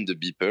l'ADN de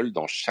Beeple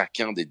dans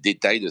chacun des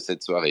détails de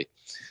cette soirée.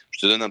 Je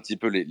te donne un petit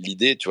peu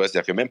l'idée, tu vois,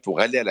 c'est-à-dire que même pour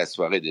aller à la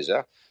soirée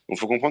déjà, il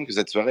faut comprendre que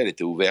cette soirée, elle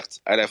était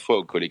ouverte à la fois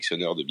aux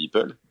collectionneurs de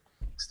Beeple.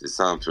 C'était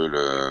ça un peu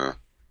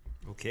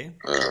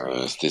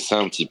c'était ça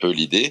un petit peu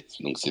l'idée.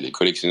 Donc c'est les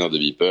collectionneurs de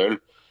Beeple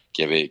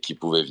qui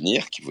pouvaient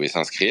venir, qui pouvaient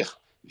s'inscrire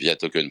via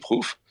token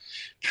proof.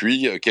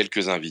 Puis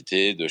quelques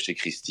invités de chez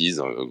Christie's,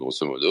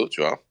 grosso modo,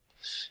 tu vois.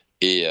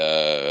 Et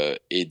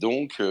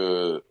donc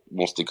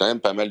c'était quand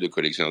même pas mal de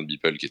collectionneurs de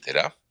Beeple qui étaient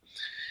là.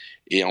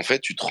 Et en fait,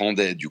 tu te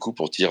rendais, du coup,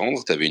 pour t'y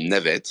rendre, t'avais une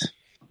navette.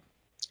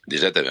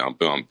 Déjà, t'avais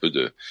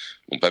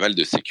pas mal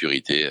de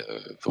sécurité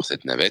pour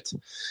cette navette.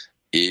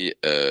 Et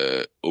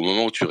au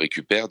moment où tu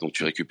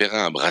récupérais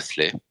un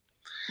bracelet.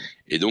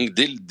 Et donc,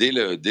 dès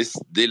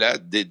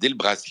le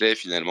bracelet,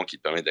 finalement, qui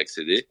te permet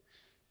d'accéder,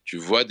 tu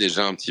vois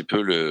déjà un petit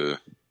peu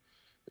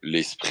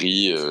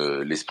l'esprit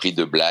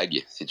de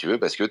blague, si tu veux,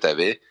 parce que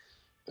t'avais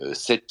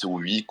 7 ou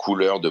 8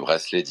 couleurs de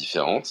bracelets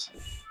différentes.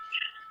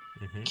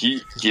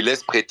 Qui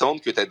laisse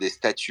prétendre que tu as des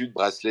statuts de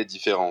bracelets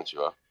différents, tu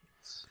vois.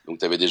 Donc,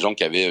 tu avais des gens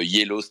qui avaient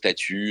yellow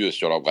statut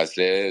sur leur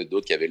bracelet,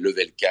 d'autres qui avaient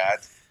level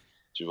 4,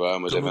 tu vois.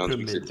 Moi, j'avais un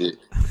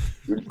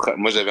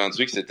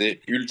truc, c'était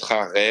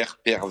ultra rare,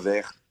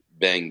 pervers,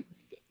 bang,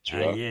 tu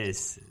vois.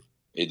 Yes.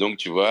 Et donc,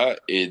 tu vois,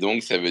 et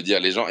donc, ça veut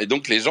dire les gens,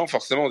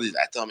 forcément, disent,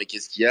 attends, mais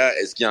qu'est-ce qu'il y a?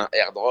 Est-ce qu'il y a un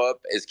airdrop?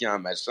 Est-ce qu'il y a un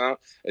machin?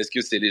 Est-ce que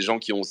c'est les gens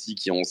qui ont ci,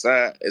 qui ont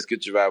ça? Est-ce que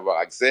tu vas avoir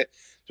accès?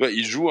 Tu vois,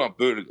 ils jouent un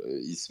peu,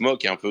 ils se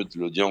moquent un peu de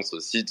l'audience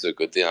aussi, de ce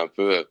côté un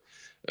peu,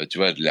 tu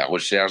vois, de la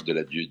recherche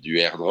du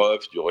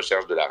airdrop, du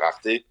recherche de la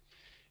rareté.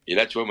 Et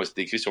là, tu vois, moi,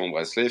 c'était écrit sur mon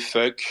bracelet,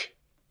 fuck.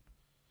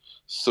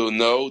 So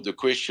now the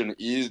question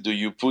is, do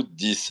you put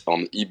this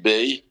on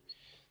eBay?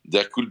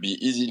 That could be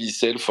easily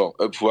sold for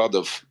upward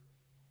of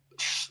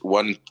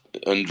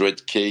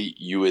 100K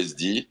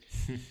USD.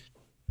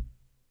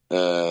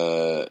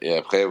 Et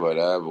après,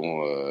 voilà,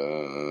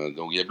 bon,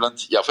 donc il y a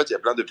en fait, il y a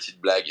plein de petites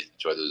blagues,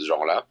 tu vois, de ce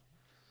genre-là,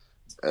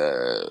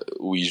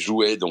 où ils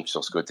jouaient donc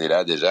sur ce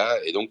côté-là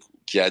déjà, et donc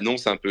qui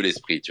annonce un peu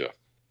l'esprit, tu vois.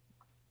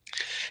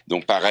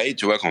 Donc pareil,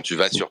 tu vois, quand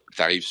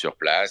t'arrives sur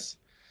place,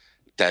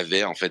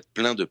 t'avais en fait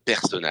plein de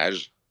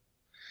personnages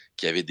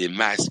qui avaient des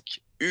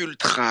masques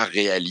ultra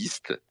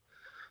réalistes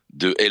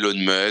de Elon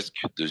Musk,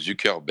 de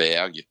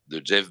Zuckerberg,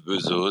 de Jeff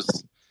Bezos,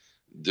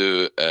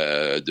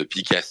 de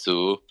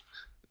Picasso,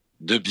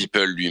 de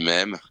Beeple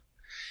lui-même,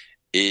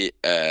 et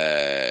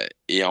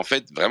en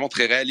fait vraiment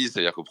très réaliste,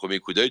 c'est-à-dire qu'au premier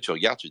coup d'œil tu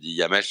regardes, tu dis il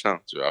y a machin,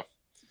 tu vois,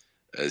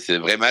 c'est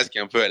vrai masque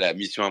un peu à la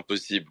Mission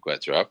Impossible, quoi,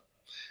 tu vois,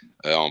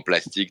 en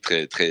plastique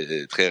très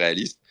très très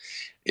réaliste,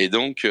 et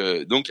donc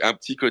un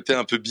petit côté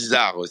un peu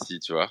bizarre aussi,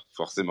 tu vois,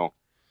 forcément,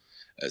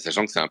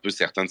 sachant que c'est un peu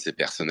certains de ces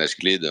personnages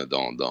clés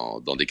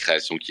dans des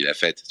créations qu'il a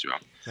faites, tu vois.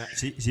 Bah,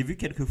 j'ai vu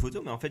quelques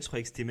photos, mais en fait, je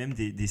croyais que c'était même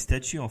des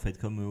statues, en fait,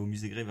 comme au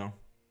musée Grévin.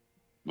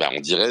 Bah,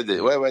 on dirait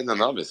ouais,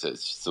 non,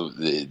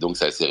 mais donc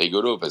c'est assez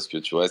rigolo parce que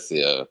tu vois,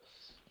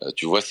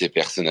 tu vois ces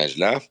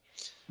personnages-là,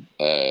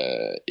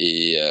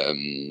 et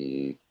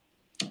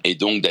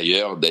donc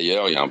d'ailleurs,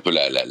 il y a un peu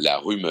la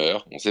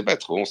rumeur, on sait pas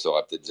trop, on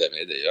saura peut-être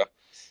jamais d'ailleurs,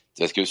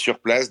 parce que sur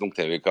place, donc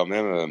t'avais quand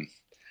même,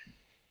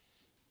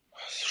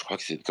 je crois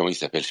que comment il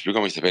s'appelle, je sais plus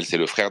comment il s'appelle, c'est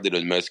le frère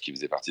d'Elon Musk qui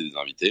faisait partie des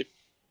invités,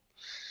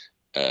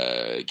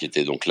 qui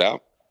était donc là,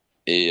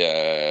 et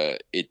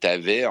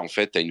t'avais en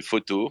fait, t'as une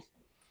photo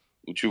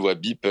où tu vois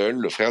Beeple,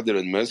 le frère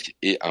d'Elon Musk,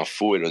 et un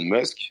faux Elon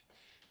Musk,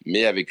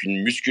 mais avec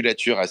une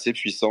musculature assez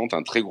puissante,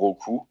 un très gros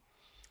cou.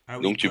 Ah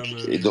oui, Donc comme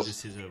une de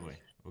ses œuvres, ouais.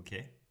 Ok.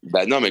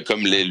 bah non, mais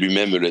comme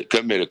lui-même,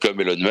 comme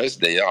Elon Musk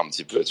d'ailleurs un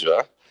petit peu, tu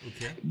vois.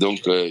 Ok.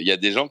 Donc il y a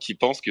des gens qui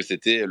pensent que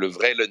c'était le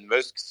vrai Elon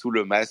Musk sous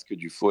le masque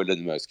du faux Elon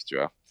Musk, tu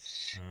vois.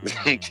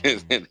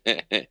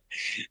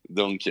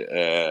 Donc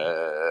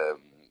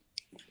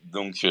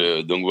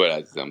donc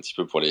voilà, c'est un petit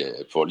peu pour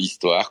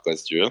l'histoire, quoi,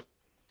 si tu veux.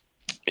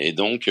 Et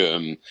donc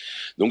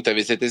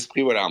t'avais cet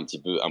esprit, voilà,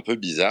 un peu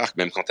bizarre,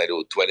 même quand t'allais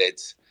aux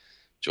toilettes,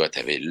 tu vois,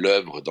 t'avais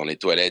l'œuvre dans les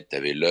toilettes,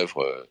 t'avais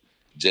l'œuvre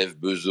Jeff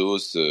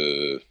Bezos,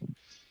 tu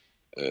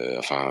vois,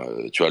 un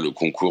peu le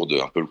concours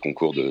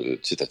de, tu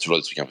sais, t'as toujours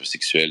des trucs un peu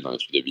sexuels dans les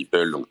trucs de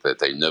Beeple, donc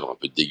t'as une œuvre un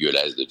peu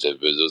dégueulasse de Jeff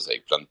Bezos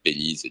avec plein de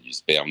pénis et du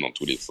sperme dans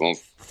tous les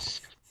sens,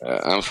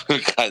 un peu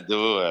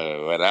crado,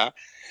 voilà.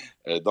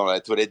 Dans la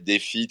toilette des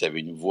filles, t'avais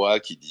une voix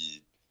qui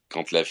dit,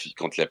 quand la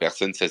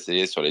personne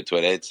s'asseyait sur les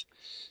toilettes,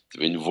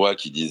 t'avais une voix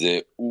qui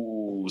disait,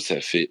 ouh, ça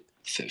fait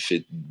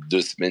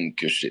 2 semaines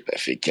que je n'ai pas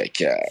fait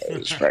caca,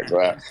 je sais pas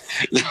quoi.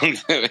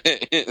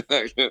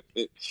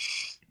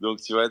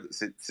 Donc, tu vois,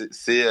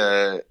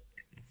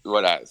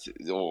 voilà, tu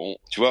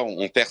vois,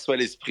 on perçoit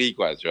l'esprit,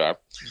 quoi, tu vois.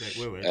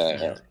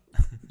 Ouais,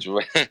 tu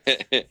vois.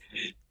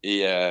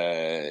 et,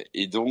 euh,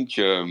 et donc,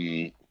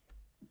 euh,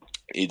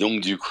 et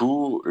donc, du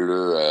coup,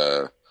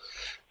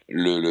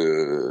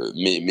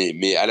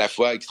 mais à la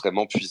fois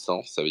extrêmement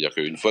puissant. Ça veut dire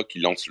qu'une fois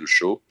qu'il lance le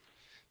show,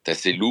 t'as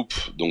ces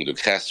loops donc de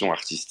création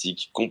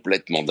artistique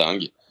complètement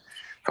dingues.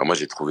 Enfin, moi,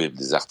 j'ai trouvé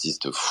des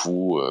artistes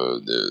fous,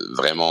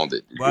 vraiment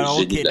des alors,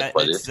 génies de la là,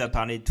 3D. tu as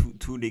parlé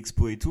tout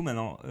l'expo et tout.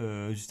 Maintenant,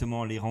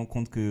 justement, les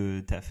rencontres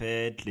que tu as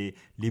faites, les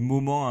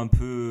moments un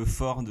peu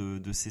forts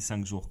de ces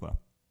 5 jours, quoi.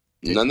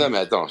 Non, mais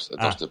attends, je te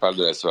Ah, parle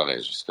de la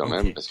soirée, juste quand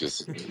même, ok. parce que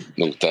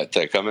donc t'as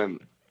quand même,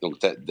 donc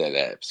parce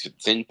que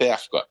c'est une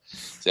perf, quoi.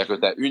 C'est-à-dire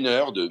que t'as 1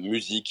 heure de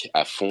musique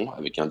à fond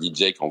avec un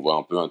DJ qui envoie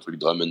un peu un truc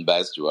drum and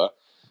bass, tu vois,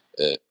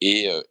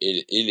 et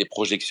les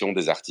projections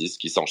des artistes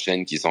qui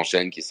s'enchaînent,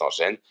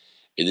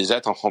 et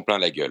déjà t'en prends plein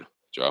la gueule,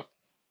 tu vois.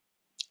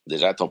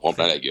 Déjà t'en prends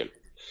Très plein la bien.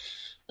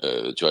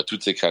 gueule. Tu vois,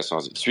 toutes ces créations.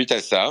 Suite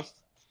à ça,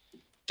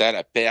 t'as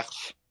la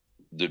perf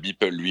de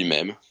Beeple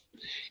lui-même,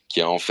 qui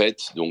a en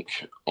fait,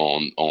 donc,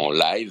 en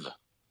live,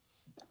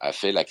 a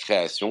fait la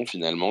création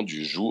finalement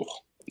du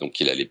jour, donc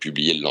il allait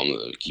publier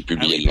qui Ah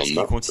publiait oui, le parce qu'il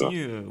lendemain.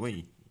 continue,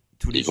 oui.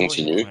 Tous les Il jours,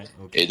 continue. ouais,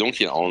 ok. Et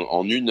donc,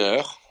 en 1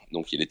 heure,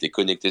 donc il était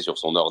connecté sur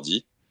son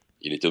ordi,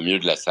 il était au milieu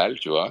de la salle,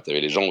 tu vois, t'avais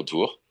les gens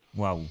autour,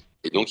 Waouh.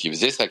 et donc il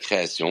faisait sa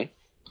création,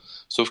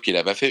 sauf qu'il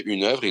n'a pas fait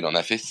une œuvre, il en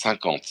a fait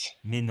 50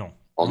 Mais non.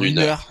 en En une une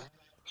heure. heure,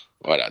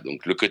 Voilà,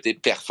 donc le côté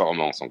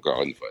performance,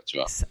 encore une fois, tu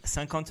vois.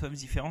 50 œuvres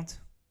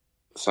différentes?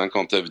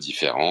 50 œuvres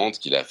différentes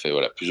qu'il a fait,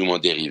 voilà, plus ou moins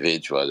dérivées,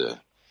 tu vois, des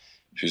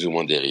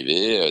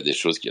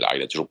choses il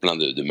a toujours plein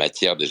de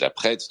matières déjà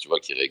prêtes, tu vois,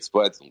 qu'il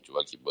réexploite, donc tu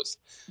vois qu'il bosse,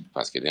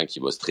 enfin c'est quelqu'un qui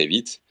bosse très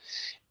vite,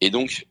 et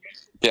donc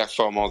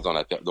performance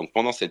donc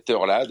pendant cette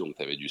heure-là, donc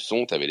t'avais du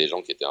son, t'avais les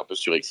gens qui étaient un peu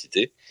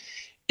surexcités,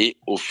 Et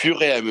au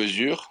fur et à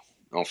mesure,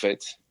 en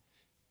fait,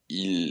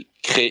 il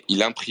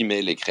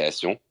imprimait les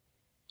créations.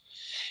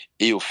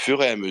 Et au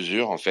fur et à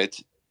mesure, en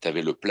fait, tu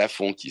avais le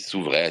plafond qui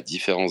s'ouvrait à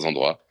différents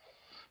endroits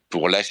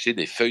pour lâcher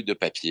des feuilles de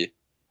papier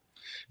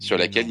sur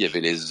lesquelles il y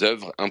avait les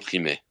œuvres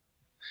imprimées.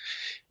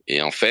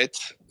 Et en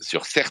fait,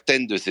 sur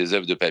certaines de ces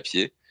œuvres de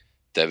papier,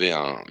 tu avais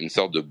une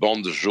sorte de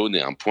bande jaune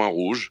et un point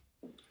rouge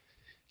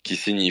qui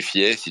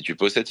signifiait, si tu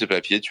possèdes ce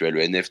papier, tu as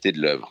le NFT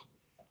de l'œuvre.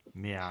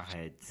 Mais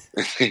arrête.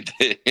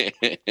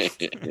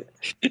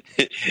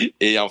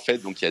 Et en fait,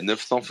 donc il y a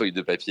 900 feuilles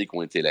de papier qui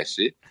ont été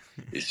lâchées.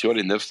 Et sur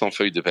les 900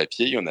 feuilles de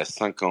papier, il y en a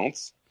 50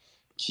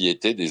 qui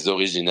étaient des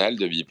originales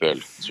de Beeple,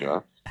 tu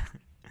vois.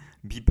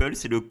 Beeple,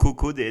 c'est le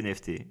coco des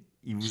NFT.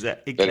 Il vous a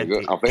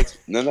éclaté. En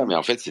fait, mais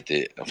en fait,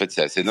 c'est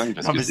assez dingue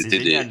parce que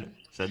c'était génial.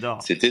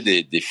 J'adore. C'était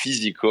des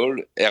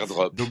physical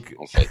airdrop, donc...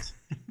 en fait.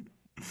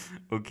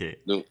 Ok.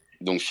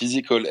 Donc,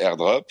 physical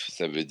airdrop,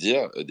 ça veut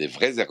dire des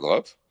vrais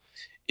airdrops.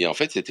 Et en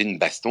fait, c'était une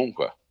baston,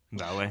 quoi.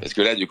 Bah ouais. Parce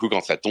que là, du coup,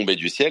 quand ça tombait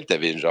du ciel,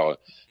 t'avais genre,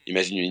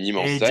 imagine une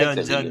immense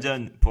salle.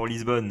 John, pour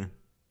Lisbonne,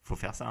 faut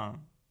faire ça, hein.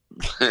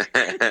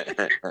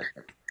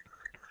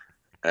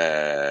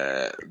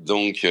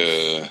 Donc,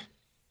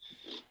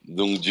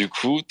 du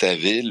coup,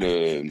 t'avais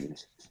le...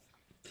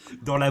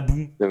 Dans la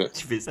boue,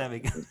 tu fais ça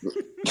avec...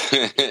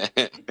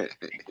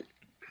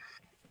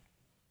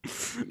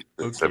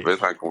 Okay. Ça peut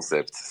être un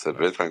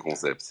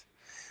concept.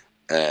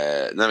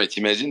 Non, mais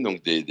t'imagines,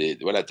 donc,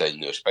 voilà, t'as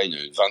une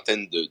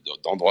vingtaine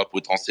d'endroits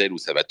potentiels où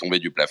ça va tomber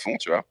du plafond,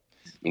 tu vois.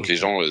 Donc, les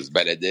gens se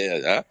baladaient,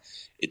 là,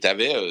 et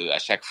t'avais à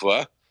chaque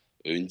fois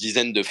une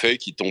dizaine de feuilles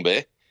qui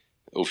tombaient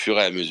au fur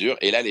et à mesure.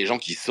 Et là, les gens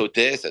qui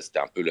sautaient, ça, c'était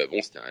un peu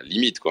c'était un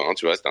limite, quoi, hein,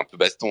 tu vois, c'était un peu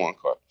baston, hein,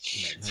 quoi.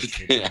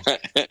 C'était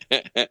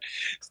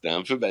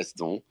un peu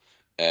baston.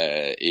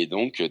 Et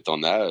donc,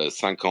 t'en as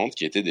 50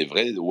 qui étaient des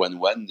vrais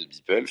one-one de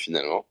Beeple,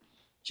 finalement,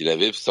 qu'il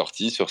avait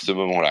sorti sur ce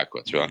moment-là,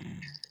 quoi, tu vois.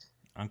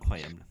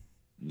 Incroyable.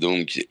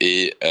 Donc,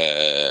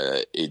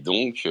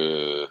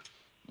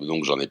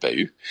 donc j'en ai pas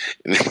eu.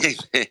 Il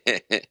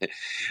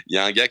y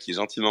a un gars qui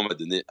gentiment m'a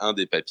donné un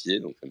des papiers,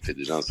 donc ça me fait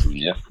déjà un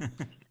souvenir.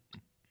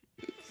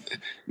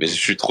 Mais je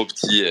suis trop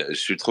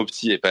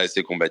petit et pas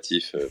assez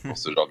combatif pour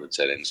ce genre de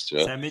challenge, tu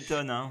vois. Ça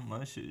m'étonne, hein.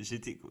 Moi,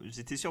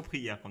 j'étais surpris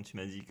hier quand tu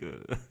m'as dit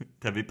que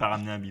t'avais pas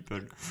ramené un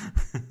Beeple.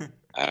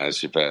 Ah, je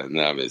sais pas.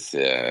 Non, mais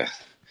c'était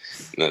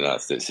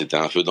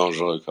un peu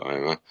dangereux quand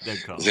même. Hein.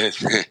 D'accord.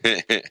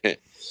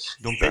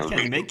 Donc peut-être qu'il y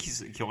a des mecs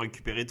qui ont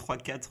récupéré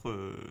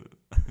 3-4...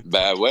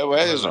 Bah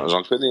ouais,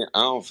 j'en connais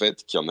un en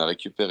fait qui en a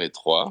récupéré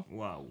 3.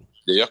 Waouh.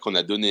 D'ailleurs qu'on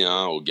a donné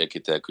un au gars qui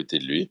était à côté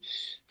de lui.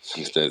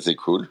 C'était assez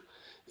cool.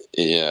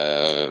 Et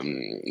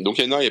donc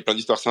il y a plein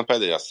d'histoires sympas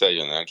d'ailleurs. Ça, il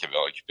y en a un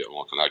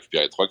qu'on a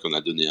récupéré 3, qu'on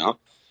a donné un.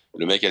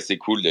 Le mec assez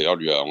cool d'ailleurs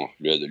lui a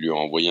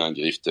envoyé un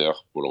grifter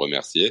pour le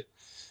remercier.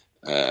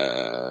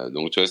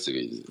 Donc tu vois,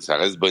 ça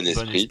reste bon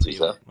esprit tout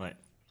ça. Ouais.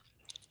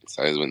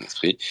 Ça reste bon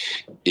esprit.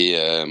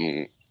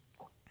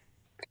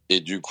 Et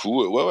du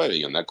coup, il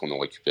y en a qu'on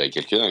a récupéré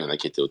quelques-uns, il y en a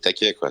qui étaient au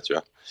taquet, quoi, tu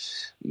vois.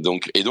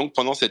 Donc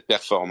pendant cette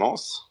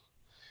performance,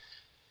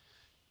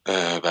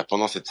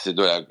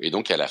 et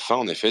donc à la fin,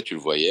 en effet, tu le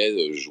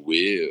voyais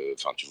jouer,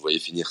 tu le voyais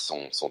finir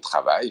son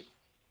travail,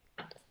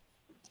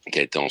 qui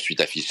a été ensuite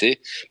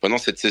affiché. Pendant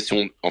cette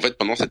session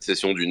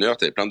d'1 heure,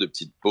 tu avais plein de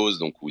petites pauses,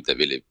 donc où tu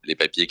avais les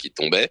papiers qui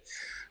tombaient,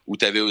 où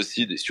tu avais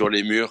aussi sur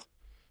les murs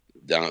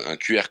un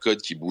QR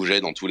code qui bougeait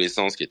dans tous les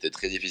sens, qui était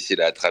très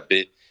difficile à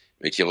attraper,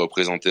 mais qui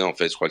représentait, en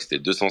fait, je crois que c'était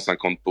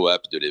 250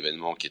 POAP de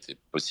l'événement qui était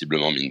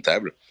possiblement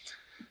mintable.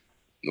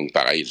 Donc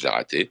pareil, j'ai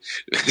raté.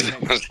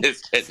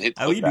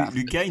 Ah oui,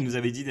 Lucas, il nous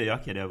avait dit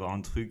d'ailleurs qu'il allait avoir un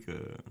truc.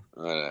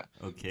 Voilà.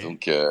 Ok.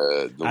 Donc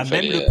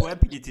même le POAP,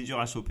 il était dur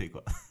à choper,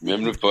 quoi.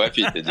 Même le POAP,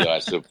 il était dur à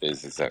choper,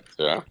 c'est ça,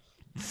 tu vois.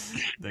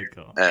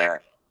 D'accord.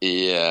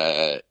 Et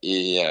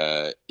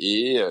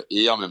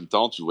en même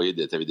temps, tu voyais,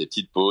 t'avais des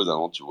petites pauses.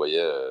 Avant, tu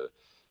voyais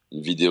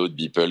une vidéo de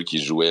Beeple qui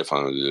jouait,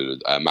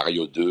 à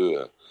Mario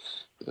 2.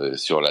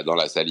 Dans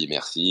la salle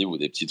immersive, ou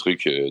des petits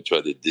trucs, tu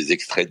vois, des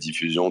extraits de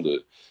diffusion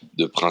de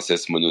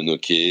Princesse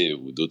Mononoke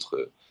ou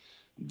d'autres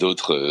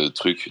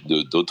trucs,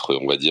 d'autres,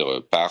 on va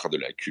dire, parts de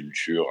la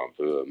culture un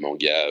peu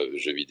manga,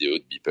 jeux vidéo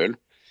de Beeple.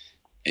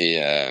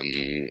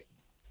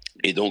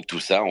 Et donc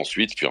tout ça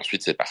ensuite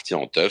c'est parti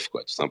en teuf,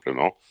 quoi, tout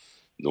simplement.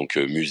 Donc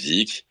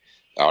musique.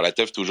 Alors la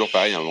teuf, toujours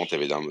pareil, à un moment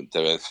t'avais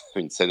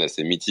une scène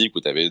assez mythique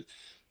où t'avais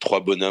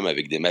 3 bonhommes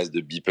avec des masques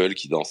de Beeple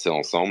qui dansaient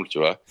ensemble, tu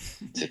vois.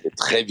 C'était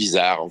très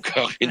bizarre,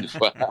 encore une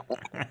fois.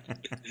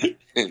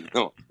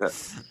 Non.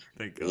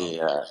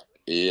 D'accord.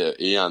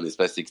 Et un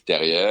espace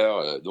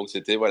extérieur. Donc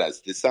c'était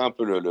ça un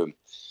peu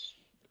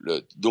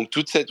donc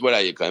toute cette, il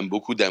y a quand même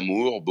beaucoup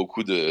d'amour,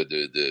 beaucoup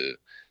de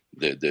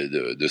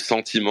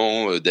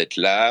sentiments d'être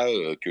là,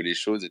 que les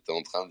choses étaient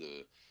en train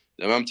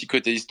il y avait un petit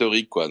côté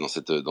historique, quoi, dans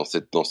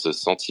ce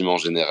sentiment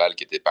général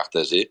qui était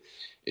partagé,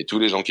 et tous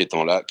les gens qui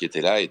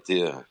étaient là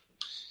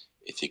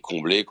étaient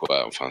comblés,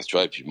 quoi. Enfin, tu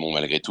vois, et puis bon,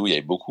 malgré tout, il y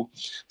avait beaucoup.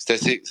 C'est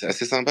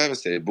assez sympa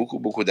parce qu'il y avait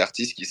beaucoup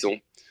d'artistes qui sont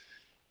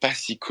pas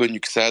si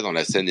connus que ça dans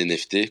la scène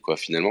NFT, quoi,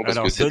 finalement, parce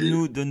Alors, que c'est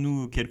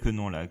donne-nous quelques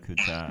noms là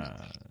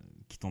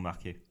qui t'ont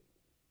marqué.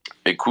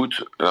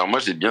 Écoute, alors moi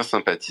j'ai bien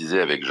sympathisé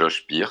avec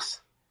Josh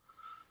Pierce.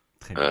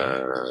 Très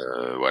bien.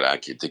 Voilà,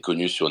 qui était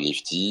connu sur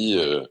Nifty.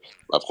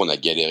 Après, on a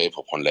galéré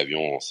pour prendre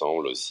l'avion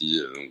ensemble aussi.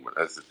 Donc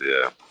voilà, c'était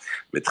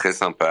mais très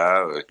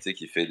sympa. Tu sais,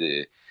 qui fait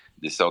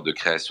des sortes de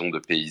créations de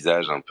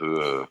paysages un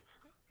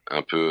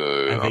Avec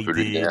peu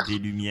lumière. des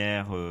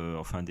lumières,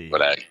 enfin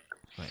Voilà,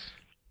 Ouais.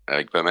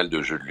 avec pas mal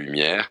de jeux de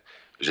lumière.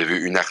 J'ai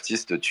vu une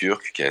artiste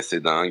turque qui est assez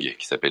dingue,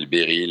 qui s'appelle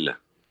Beril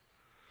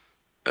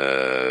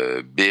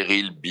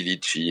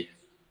Bilici.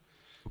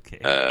 Ok.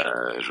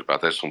 Je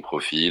partage son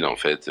profil en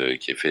fait,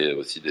 qui fait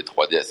aussi des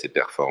 3D assez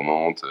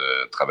performantes,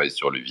 travaille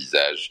sur le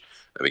visage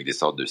avec des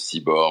sortes de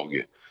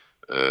cyborgs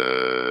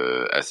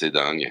assez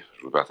dingues.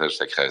 Je vous partage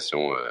sa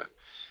création,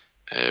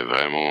 elle est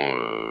vraiment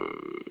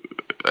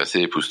assez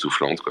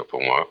époustouflante quoi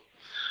pour moi.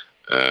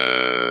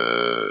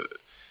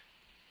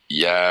 Il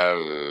y a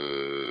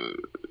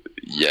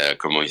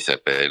comment il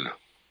s'appelle?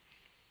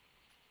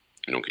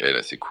 Donc elle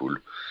assez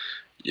cool.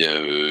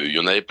 Il y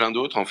en avait plein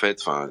d'autres en fait.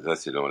 Enfin là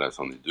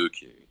c'en est deux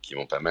qui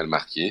m'ont pas mal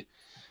marqué.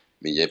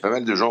 Mais il y a pas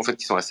mal de gens en fait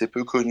qui sont assez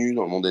peu connus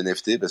dans le monde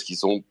NFT parce qu'ils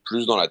sont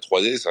plus dans la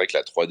 3D. C'est vrai que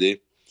la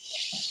 3D,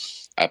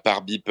 à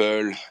part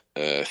Beeple,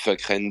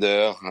 Fuck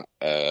Render,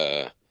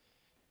 on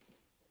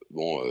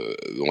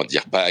va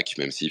dire Pac,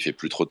 même s'il fait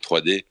plus trop de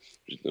 3D,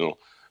 justement,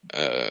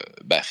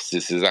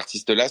 ces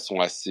artistes-là sont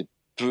assez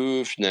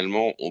peu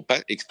finalement, ont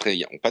pas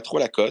trop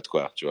la cote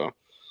quoi, tu vois,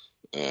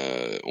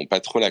 ont pas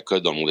trop la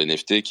cote dans le monde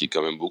NFT qui est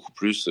quand même beaucoup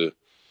plus,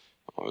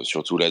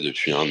 surtout là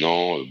depuis un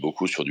an,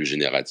 beaucoup sur du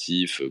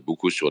génératif,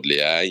 beaucoup sur de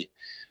l'AI.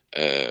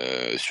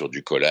 Sur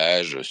du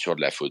collage, sur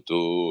de la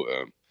photo,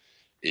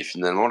 et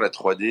finalement la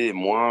 3D est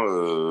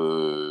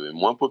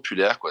moins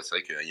populaire quoi. C'est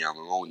vrai qu'il y a un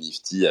moment où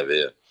Nifty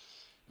avait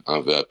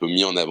un peu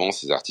mis en avant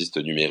ces artistes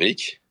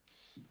numériques,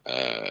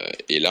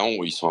 et là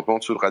ils sont un peu en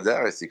dessous de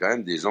radar et c'est quand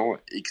même des gens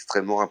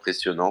extrêmement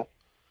impressionnants,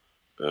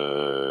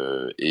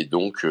 et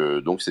donc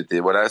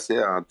c'était voilà assez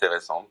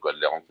intéressant quoi de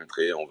les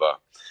rencontrer.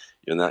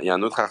 Il y a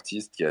un autre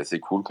artiste qui est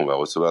assez cool qu'on va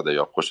recevoir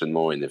d'ailleurs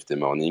prochainement au NFT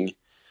Morning,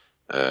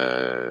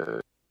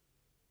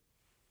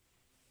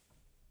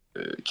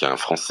 qui est un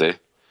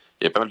Français.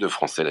 Il y a pas mal de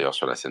Français d'ailleurs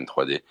sur la scène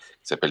 3D, qui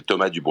s'appelle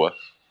Thomas Dubois,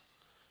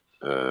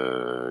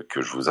 que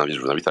je vous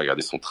invite à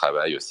regarder son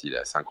travail aussi, il est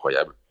assez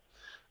incroyable.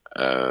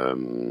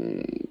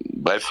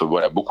 Bref,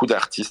 voilà, beaucoup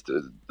d'artistes,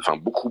 enfin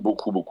beaucoup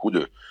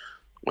de,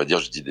 on va dire,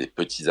 je dis des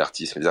petits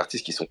artistes, mais des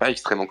artistes qui sont pas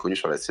extrêmement connus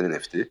sur la scène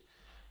NFT,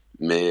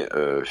 mais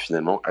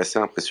finalement assez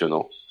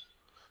impressionnants.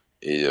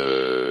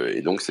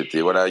 Et donc c'était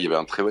voilà, il y avait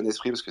un très bon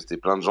esprit parce que c'était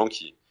plein de gens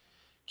qui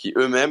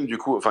eux-mêmes, du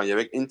coup, enfin, il y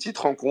avait une petite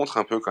rencontre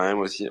un peu quand même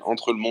aussi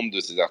entre le monde de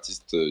ces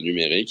artistes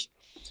numériques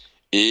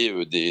et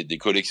des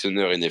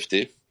collectionneurs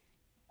NFT.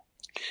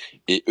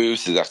 Et eux,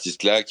 ces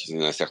artistes-là, il y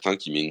en a certains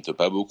qui mintent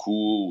pas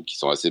beaucoup ou qui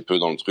sont assez peu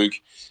dans le truc,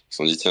 qui se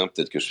sont dit tiens,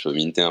 peut-être que je peux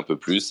minter un peu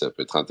plus, ça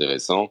peut être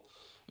intéressant.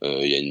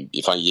 Il y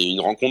a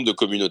une rencontre de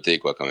communauté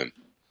quoi quand même.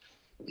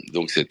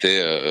 Donc c'était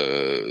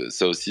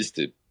ça aussi,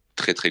 c'était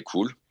très très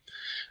cool.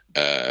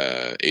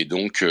 Et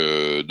donc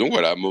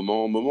voilà,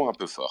 moment un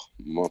peu fort,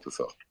 moment un peu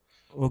fort.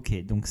 Ok,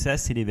 donc ça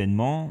c'est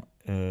l'événement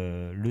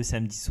le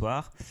samedi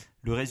soir.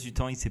 Le reste du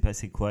temps, il s'est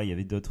passé quoi? Il y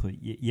avait d'autres.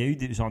 Il y a eu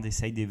des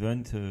side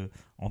events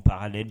en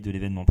parallèle de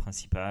l'événement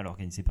principal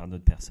organisé par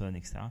d'autres personnes,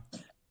 etc.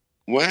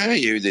 Ouais,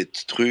 il y a eu des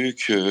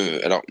trucs.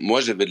 Alors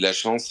moi, j'avais de la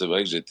chance. C'est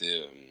vrai que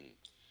j'étais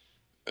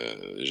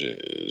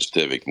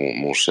avec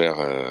mon cher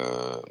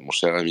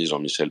ami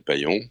Jean-Michel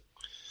Paillon,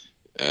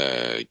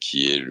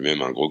 qui est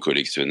lui-même un gros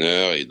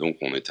collectionneur, et donc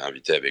on était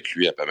invité avec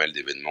lui à pas mal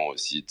d'événements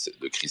aussi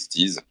de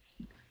Christie's.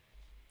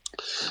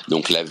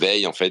 Donc la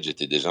veille, en fait,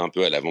 j'étais déjà un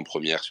peu à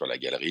l'avant-première sur la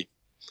galerie,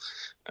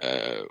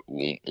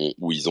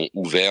 où ils ont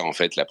ouvert en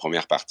fait la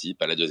première partie,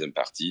 pas la deuxième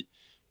partie,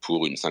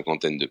 pour une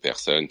cinquantaine de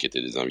personnes qui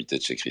étaient des invités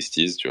de chez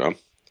Christie's, tu vois.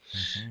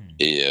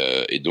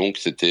 Mm-hmm. Et donc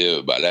c'était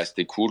là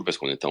c'était cool parce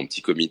qu'on était en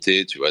petit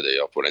comité, tu vois.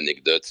 D'ailleurs pour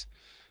l'anecdote,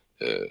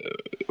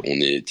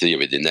 il y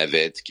avait des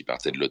navettes qui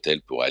partaient de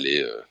l'hôtel pour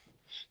aller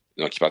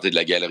qui partaient de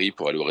la galerie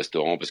pour aller au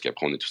restaurant, parce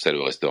qu'après on est tous allés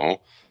au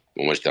restaurant.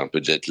 Bon, moi j'étais un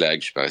peu jet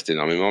lag, je suis pas resté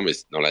énormément, mais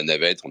dans la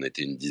navette on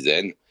était une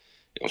dizaine.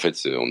 Et en fait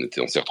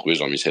on s'est retrouvés,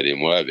 Jean-Michel et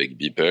moi, avec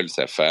Beeple,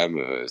 sa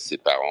femme, ses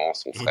parents,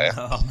 son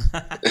frère.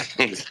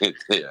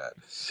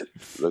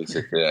 Donc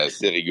c'était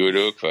assez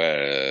rigolo quoi.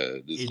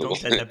 Et donc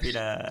t'as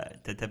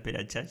tapé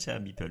la tchatcha,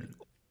 Beeple.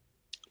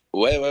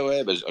 Ouais.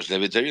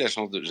 J'avais déjà eu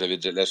j'avais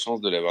déjà la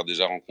chance de l'avoir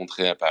déjà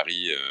rencontré à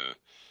Paris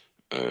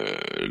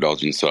lors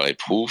d'une soirée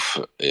proof,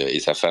 et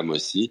sa femme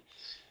aussi.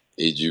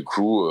 Et du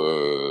coup,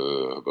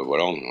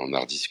 voilà, on a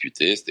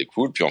rediscuté, c'était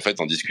cool. Puis en fait,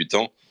 en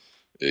discutant,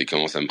 il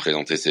commence à me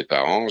présenter ses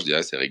parents. Je dis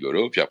c'est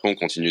rigolo. Puis après, on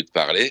continue de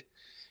parler.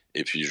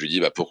 Et puis je lui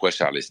dis pourquoi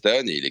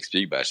Charleston, et il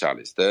explique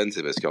Charleston,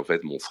 c'est parce qu'en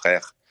fait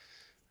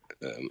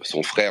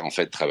son frère en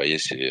fait travaillait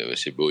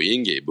chez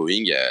Boeing, et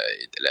Boeing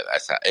a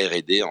sa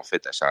R&D en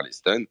fait à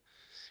Charleston.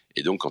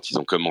 Et donc, quand ils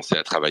ont commencé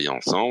à travailler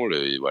ensemble,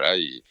 et voilà,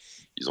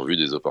 ils ont vu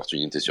des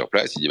opportunités sur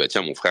place. Il dit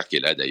tiens, mon frère qui est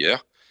là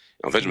d'ailleurs.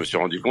 En fait, je me suis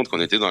rendu compte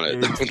qu'on était dans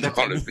le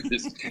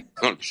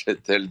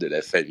châtel de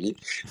la famille.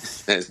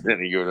 C'est assez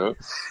rigolo.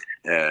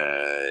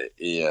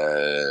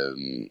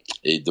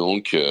 Et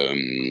donc,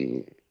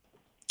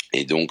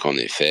 en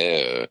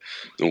effet,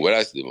 donc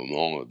voilà, c'est des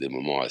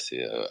moments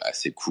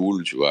assez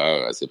cool, tu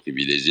vois, assez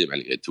privilégiés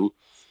malgré tout,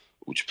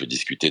 où tu peux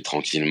discuter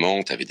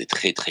tranquillement. T'avais des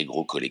très très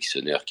gros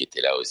collectionneurs qui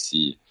étaient là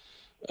aussi,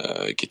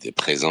 qui étaient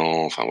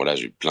présents. Enfin voilà,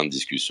 j'ai eu plein de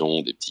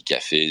discussions, des petits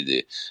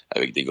cafés,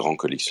 avec des grands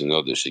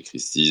collectionneurs de chez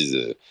Christie's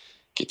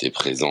qui étaient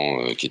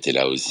présents, qui étaient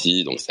là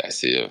aussi. Donc c'est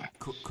assez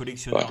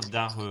collectionneur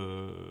d'art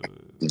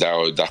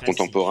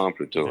contemporain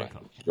plutôt, ouais.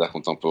 D'accord. D'art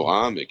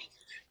contemporain,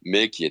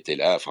 mais qui étaient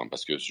là, enfin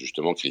parce que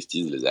justement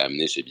Christie's les a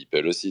amenés chez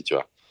Beeple aussi, tu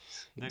vois.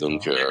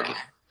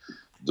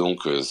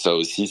 Donc ça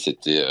aussi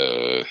c'était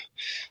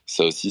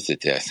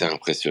assez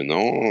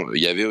impressionnant.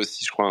 Il y avait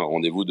aussi, je crois, un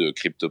rendez-vous de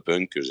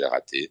CryptoPunk que j'ai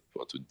raté,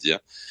 pour tout te dire.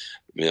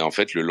 Mais en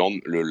fait,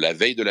 la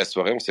veille de la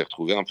soirée, on s'est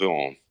retrouvé un peu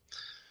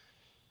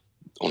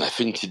on a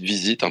fait une petite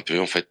visite un peu,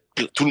 en fait.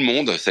 Tout le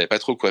monde savait pas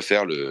trop quoi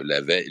faire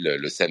la veille,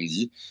 le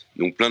samedi.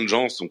 Donc plein de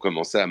gens sont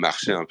commencé à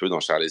marcher un peu dans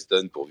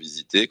Charleston pour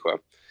visiter,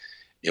 quoi.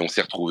 Et on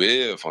s'est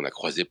retrouvés, enfin, on a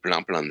croisé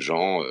plein de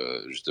gens,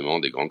 justement,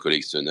 des grands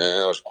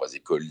collectionneurs. Je croisais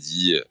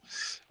Coldy,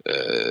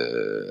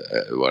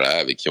 voilà,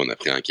 avec qui on a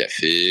pris un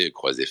café,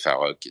 croisé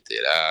Farok qui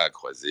était là,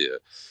 croisé,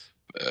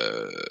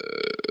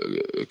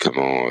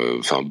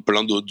 enfin,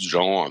 plein d'autres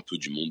gens, un peu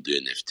du monde des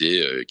NFT,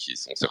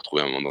 on s'est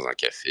retrouvés un moment dans un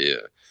café,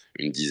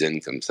 une dizaine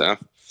comme ça.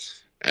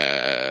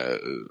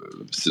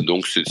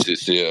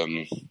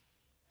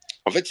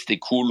 En fait, c'était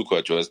cool,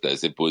 quoi, tu vois, c'était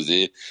assez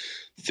posé.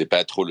 C'est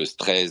pas trop le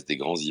stress des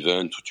grands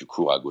events où tu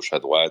cours à gauche à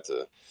droite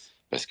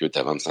parce que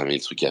t'as 25 000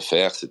 trucs à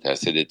faire. C'était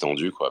assez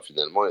détendu, quoi,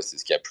 finalement, et c'est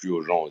ce qui a plu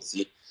aux gens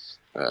aussi.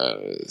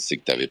 C'est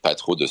que t'avais pas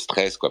trop de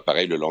stress, quoi.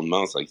 Pareil, le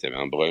lendemain, c'est vrai qu'il y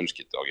avait un brunch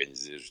qui était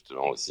organisé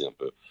justement aussi un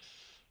peu.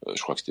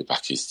 Je crois que c'était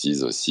par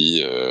Christie's aussi.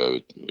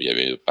 Il y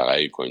avait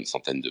pareil, quoi, une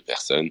centaine de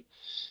personnes.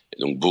 Et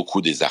donc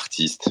beaucoup des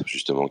artistes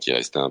justement qui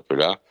restaient un peu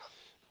là.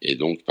 Et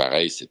donc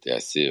pareil, c'était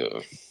assez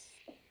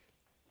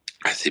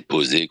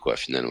posé, quoi,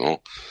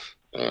 finalement.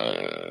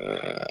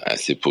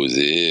 Assez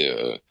posé,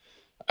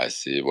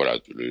 voilà,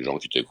 les gens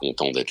qui étaient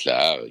contents d'être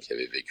là, qui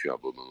avaient vécu un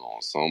beau moment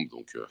ensemble.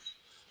 Donc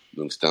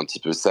c'était un petit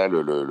peu ça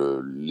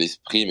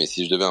l'esprit. Mais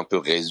si je devais un peu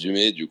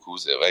résumer, du coup,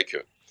 c'est vrai que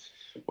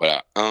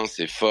voilà,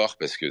 c'est fort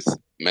parce que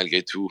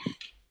malgré tout,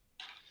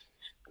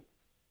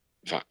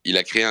 enfin, il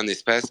a créé un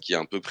espace qui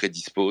un peu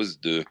prédispose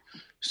de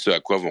ce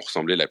à quoi vont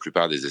ressembler la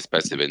plupart des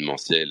espaces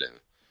événementiels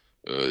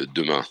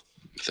demain.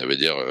 Ça veut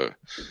dire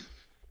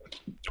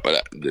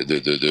voilà,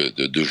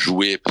 de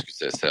jouer, parce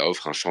que ça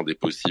offre un champ des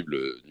possibles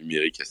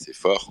numérique assez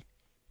fort.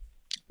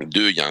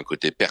 2, il y a un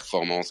côté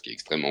performance qui est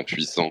extrêmement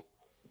puissant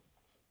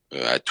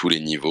à tous les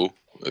niveaux.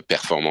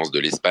 Performance de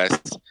l'espace,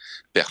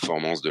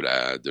 performance de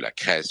la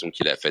création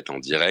qu'il a faite en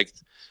direct,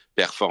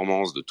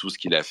 performance de tout ce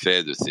qu'il a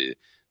fait,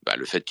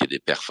 le fait qu'il y ait des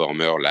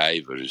performeurs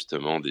live,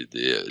 justement,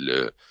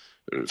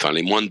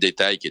 les moindres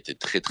détails qui étaient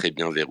très très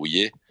bien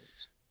verrouillés,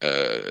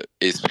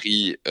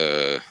 esprit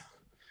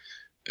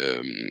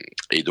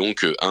et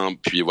donc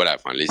puis voilà,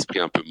 enfin l'esprit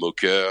un peu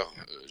moqueur,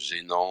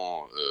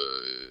 gênant,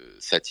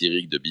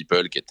 satirique de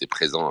Beeple qui était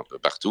présent un peu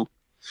partout.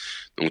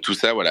 Donc tout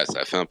ça, voilà, ça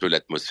a fait un peu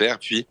l'atmosphère.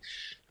 Puis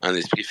un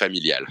esprit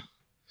familial.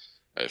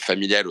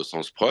 Familial au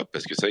sens propre,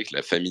 parce que c'est vrai que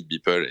la famille de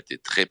Beeple était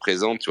très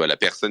présente. Tu vois, la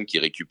personne qui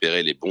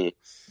récupérait les bons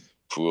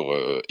pour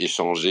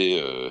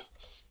échanger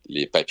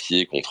les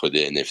papiers contre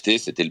des NFT,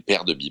 c'était le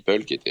père de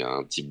Beeple, qui était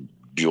un petit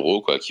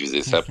bureau, quoi, qui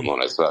faisait ça pendant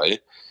la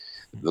soirée.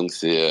 Donc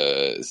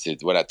c'est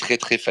voilà, très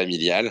très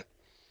familial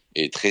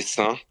et très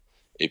sain.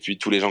 Et puis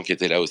tous les gens qui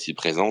étaient là aussi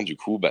présents, du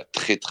coup,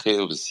 très très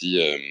aussi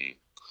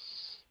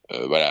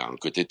voilà, un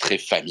côté très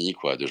famille,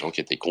 quoi, de gens qui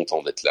étaient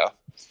contents d'être là.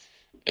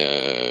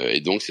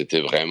 Et donc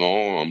c'était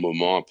vraiment un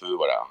moment un peu,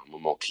 voilà, un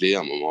moment clé,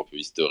 un moment un peu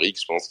historique,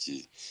 je pense,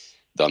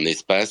 d'un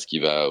espace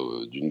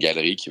d'une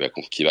galerie qui va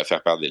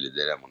faire perdre les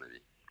délais, à mon avis.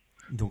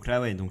 Donc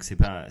là, ouais, donc c'est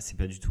pas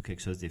du tout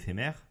quelque chose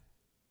d'éphémère.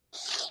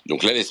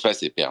 Donc là,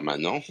 l'espace est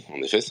permanent.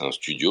 En effet, c'est un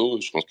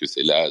studio. Je pense que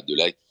c'est de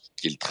là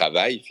qu'il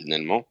travaille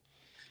finalement,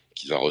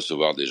 qu'il va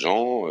recevoir des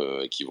gens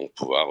qui vont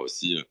pouvoir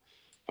aussi.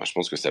 Je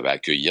pense que ça va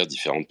accueillir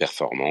différentes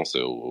performances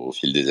au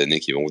fil des années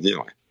qui vont venir.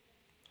 Ouais.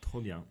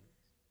 Trop bien.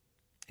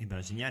 Eh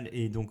ben génial.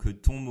 Et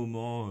donc ton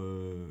moment,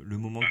 le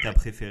moment que t'as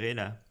préféré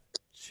là,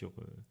 si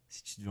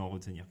tu devais en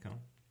retenir qu'un.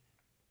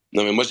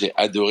 Non, mais moi j'ai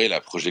adoré la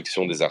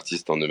projection des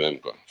artistes en eux-mêmes,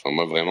 quoi. Enfin,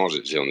 moi vraiment,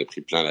 j'en ai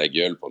pris plein la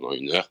gueule pendant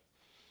 1 heure.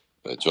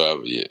 Tu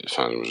vois,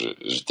 enfin,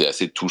 j'étais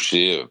assez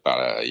touché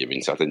il y avait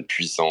une certaine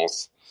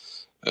puissance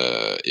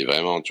et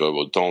vraiment, tu vois,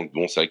 autant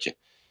bon, c'est vrai que,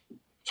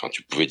 enfin,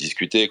 tu pouvais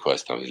discuter, quoi.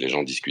 Les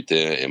gens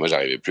discutaient et moi,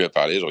 j'arrivais plus à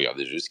parler. Je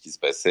regardais juste ce qui se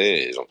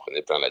passait et j'en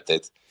prenais plein la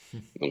tête.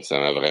 Donc, ça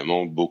m'a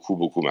vraiment beaucoup,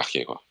 beaucoup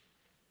marqué, quoi.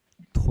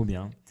 Trop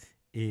bien.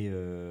 Et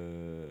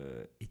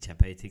tu n'as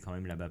pas été quand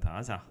même là-bas par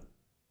hasard,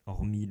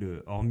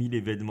 hormis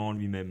l'événement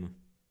lui-même.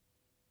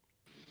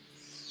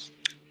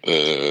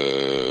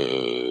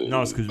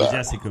 Non, ce que je veux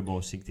dire, c'est que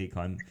bon, je sais que tu es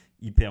quand même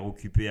hyper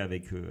occupé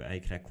avec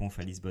la conf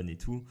à Lisbonne et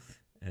tout.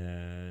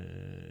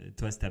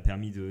 Toi, ça t'a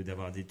permis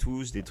d'avoir des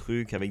touches, des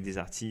trucs avec des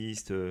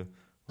artistes. Ouais.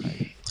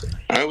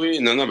 Ah oui,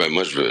 non, bah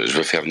moi je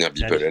veux faire venir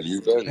Beeple à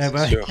Lisbonne, Ah c'est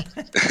bah. sûr.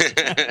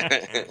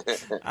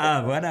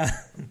 Ah voilà.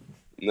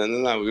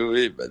 Non,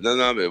 oui, bah,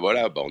 non, mais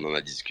voilà, bah, on en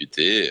a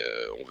discuté,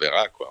 on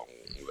verra, quoi.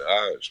 On verra,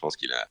 je pense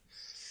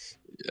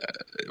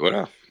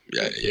voilà.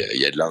 Il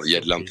y a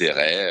de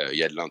l'intérêt, mais il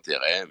n'y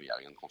a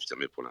rien de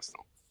confirmé pour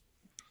l'instant.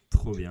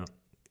 Trop bien.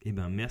 Eh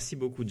ben, merci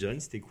beaucoup, John.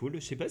 C'était cool.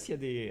 Je sais pas s'il y a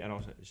des.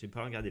 Alors, j'ai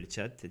pas regardé le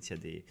chat. Peut-être s'il y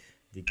a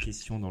des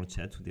questions dans le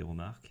chat ou des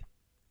remarques.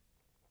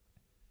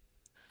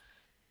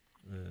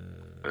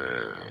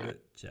 Le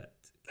chat.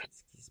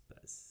 Qu'est-ce qui se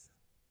passe?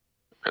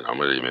 Alors,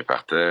 moi, j'ai mes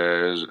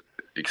partages.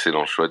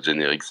 Excellent choix de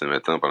générique ce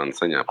matin. Parlant de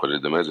ça, il y a un projet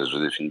d'hommage à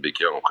Joséphine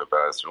Baker en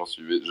préparation.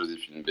 Suivez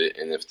Joséphine B,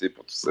 NFT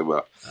pour tout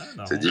savoir.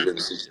 Ah, C'est Dijon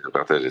aussi qui a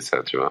partagé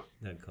ça, tu vois.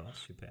 D'accord,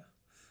 super.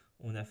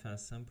 On a fait un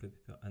simple.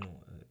 Ah non,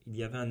 il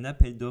y avait un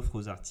appel d'offres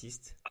aux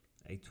artistes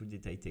avec tout le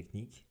détail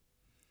technique.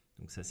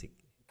 Donc, ça, c'est.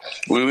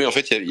 Oui, en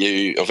fait,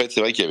 c'est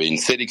vrai qu'il y avait une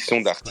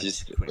sélection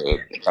d'artistes.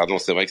 Pardon,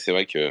 c'est vrai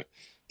que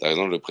t'as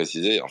raison de le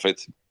préciser. En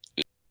fait,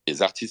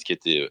 les artistes qui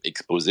étaient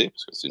exposés,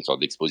 parce que c'est une sorte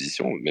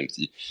d'exposition, même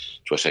si,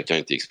 tu vois, chacun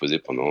était exposé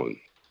pendant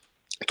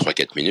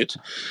 3-4 minutes.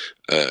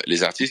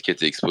 Les artistes qui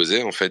étaient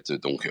exposés, en fait,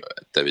 donc,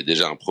 t'avais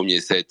déjà un premier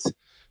set,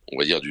 on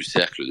va dire, du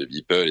cercle de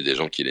Beeple et des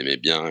gens qui l'aimaient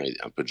bien et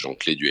un peu de gens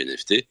clés du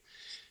NFT.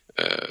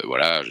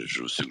 Voilà,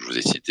 ceux que je vous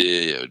ai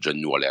cités, John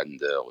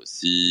Nourlander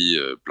aussi,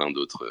 plein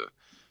d'autres.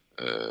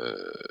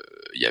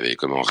 Il y avait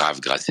Raph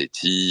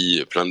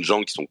Grassetti, plein de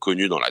gens qui sont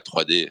connus dans la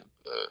 3D,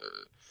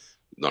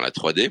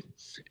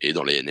 et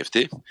dans les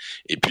NFT.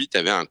 Et puis tu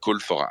avais un call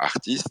for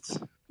artists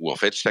où en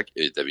fait tu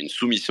avais une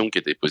soumission qui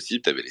était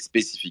possible, tu avais les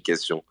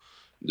spécifications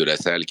de la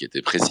salle qui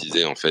étaient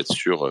précisées en fait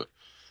sur le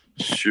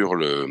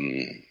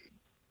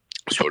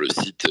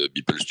site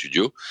Beeple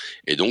Studio,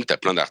 et donc tu as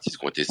plein d'artistes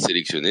qui ont été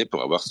sélectionnés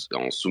pour avoir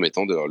en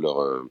soumettant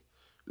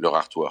leur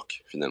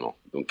artwork finalement.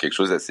 Donc quelque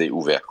chose d'assez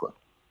ouvert, quoi.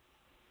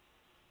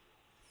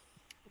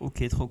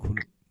 Ok, trop cool.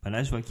 Bah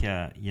là, je vois qu'il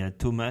y a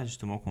Thomas,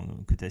 justement,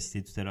 que tu as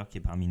cité tout à l'heure, qui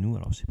est parmi nous.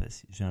 Alors, je sais pas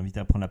si j'ai invité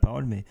à prendre la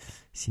parole, mais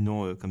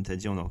sinon, comme tu as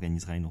dit, on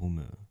organisera une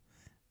room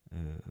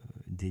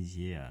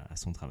dédiée à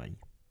son travail.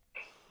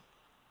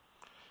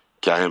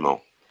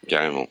 Carrément.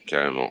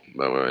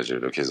 Bah ouais, j'ai eu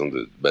l'occasion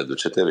de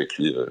chatter avec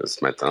lui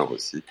ce matin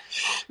aussi.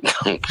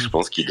 Donc, je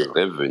pense qu'il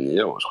devrait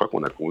venir. Je crois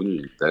qu'on a convenu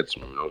une date,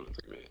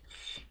 mais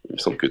il me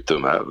semble que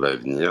Thomas va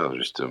venir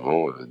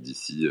justement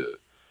d'ici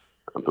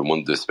un peu moins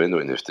de 2 semaines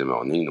au NFT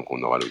Morning, donc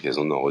on aura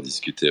l'occasion d'en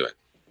rediscuter. Ouais.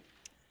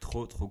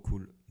 Trop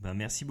cool. Ben,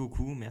 merci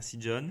beaucoup, merci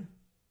John.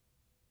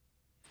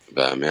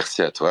 Bah,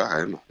 merci à toi,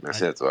 Rem.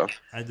 Merci à toi.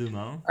 À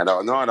demain.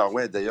 Alors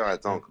ouais, d'ailleurs,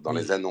 attends, dans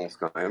les annonces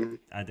quand même.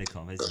 Ah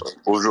d'accord, vas-y.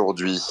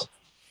 Aujourd'hui,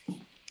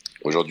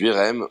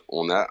 Rem,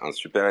 on a un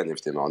super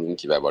NFT Morning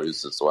qui va avoir lieu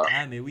ce soir.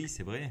 Ah mais oui,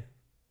 c'est vrai.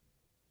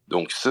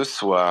 Donc ce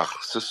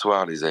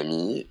soir, les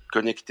amis,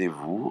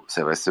 connectez-vous.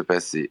 Ça va se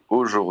passer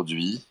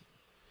aujourd'hui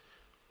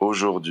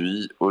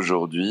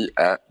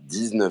à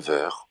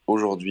 19h.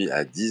 Aujourd'hui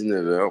à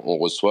 19h, on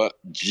reçoit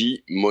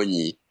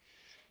G-Money.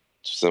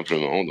 Tout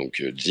simplement, donc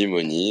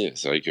G-Money,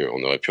 c'est vrai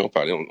qu'on aurait pu en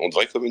parler, on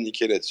devrait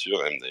communiquer là-dessus,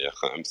 Rem, d'ailleurs,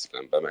 c'est quand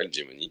même pas mal,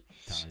 G-Money.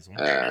 T'as raison.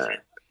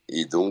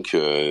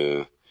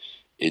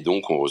 Et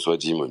donc, on reçoit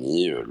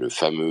G-Money, le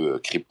fameux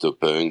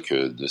CryptoPunk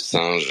de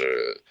singe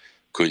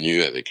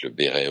connu avec le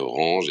béret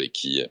orange et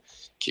qui est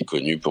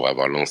connu pour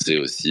avoir lancé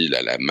aussi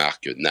la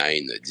marque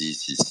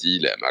 9DCC,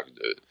 la marque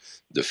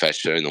de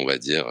fashion, on va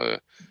dire,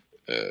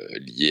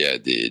 liée à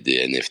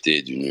des NFT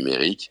et du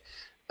numérique.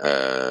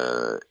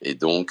 Et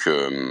donc,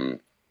 ce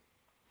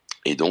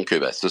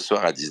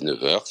soir à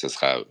 19h, ce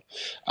sera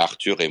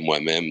Arthur et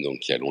moi-même donc,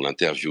 qui allons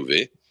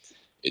l'interviewer.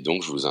 Et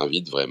donc, je vous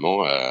invite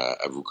vraiment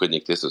à vous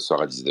connecter ce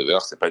soir à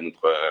 19h. C'est pas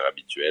notre horaire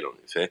habituel, en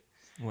effet.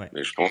 Ouais.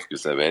 Mais je pense que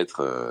ça va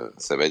être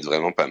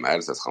vraiment pas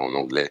mal. Ça sera en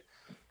anglais,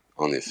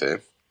 en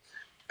effet.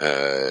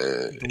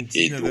 Donc,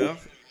 19h,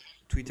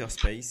 Twitter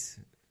Space,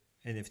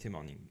 NFT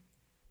Morning.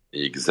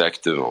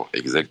 Exactement.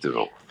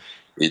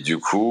 Et du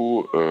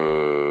coup,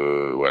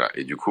 voilà.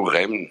 Et du coup,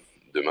 Rem,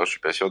 demain, je suis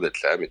pas sûr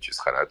d'être là, mais tu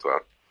seras là,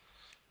 toi.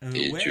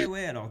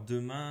 Ouais. Alors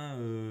demain,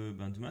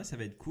 ça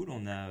va être cool.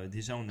 On a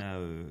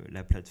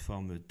la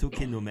plateforme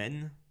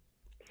Tokenomem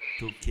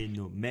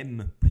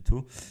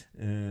plutôt,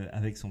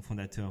 avec son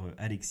fondateur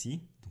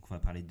Alexis. Donc on va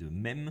parler de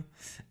meme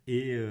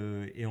et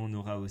on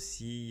aura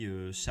aussi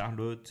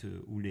Charlotte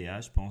ou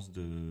Léa, je pense,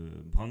 de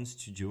Brand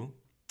Studio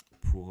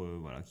pour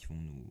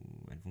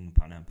elles vont nous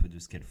parler un peu de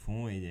ce qu'elles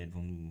font et elles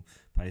vont nous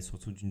parler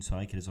surtout d'une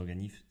soirée qu'elles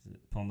organisent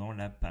pendant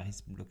la Paris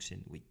Blockchain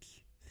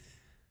Week.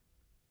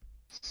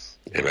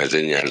 Eh ben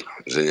génial.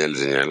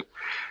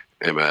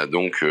 Eh ben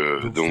donc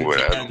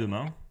voilà. À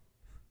demain.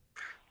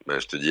 Ben,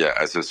 je te dis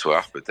à ce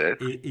soir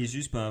peut-être. Et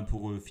juste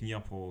pour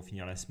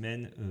finir la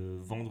semaine,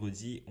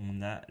 vendredi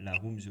on a la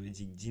room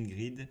juridique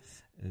d'Ingrid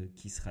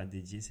qui sera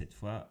dédiée cette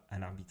fois à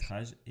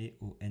l'arbitrage et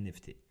au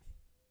NFT.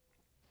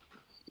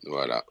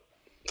 Voilà,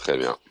 très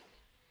bien.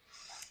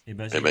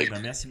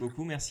 Merci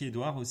beaucoup, merci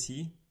Edouard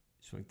aussi.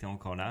 Je vois que tu es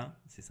encore là,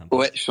 c'est sympa.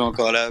 Ouais, je suis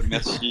encore là,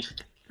 merci.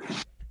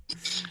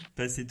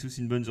 Passez tous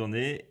une bonne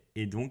journée.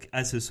 Et donc,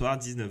 à ce soir,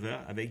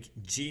 19h, avec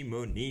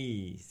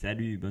G-Money.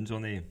 Salut, bonne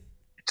journée.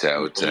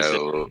 Ciao,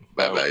 ciao.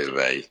 Bye, bye,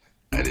 bye.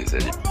 Allez,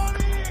 salut.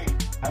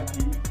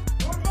 Happy.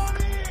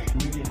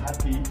 Really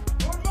happy.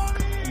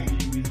 To be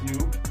with you.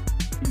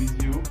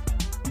 With you.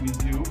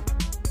 With you.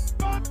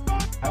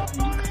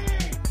 Happy.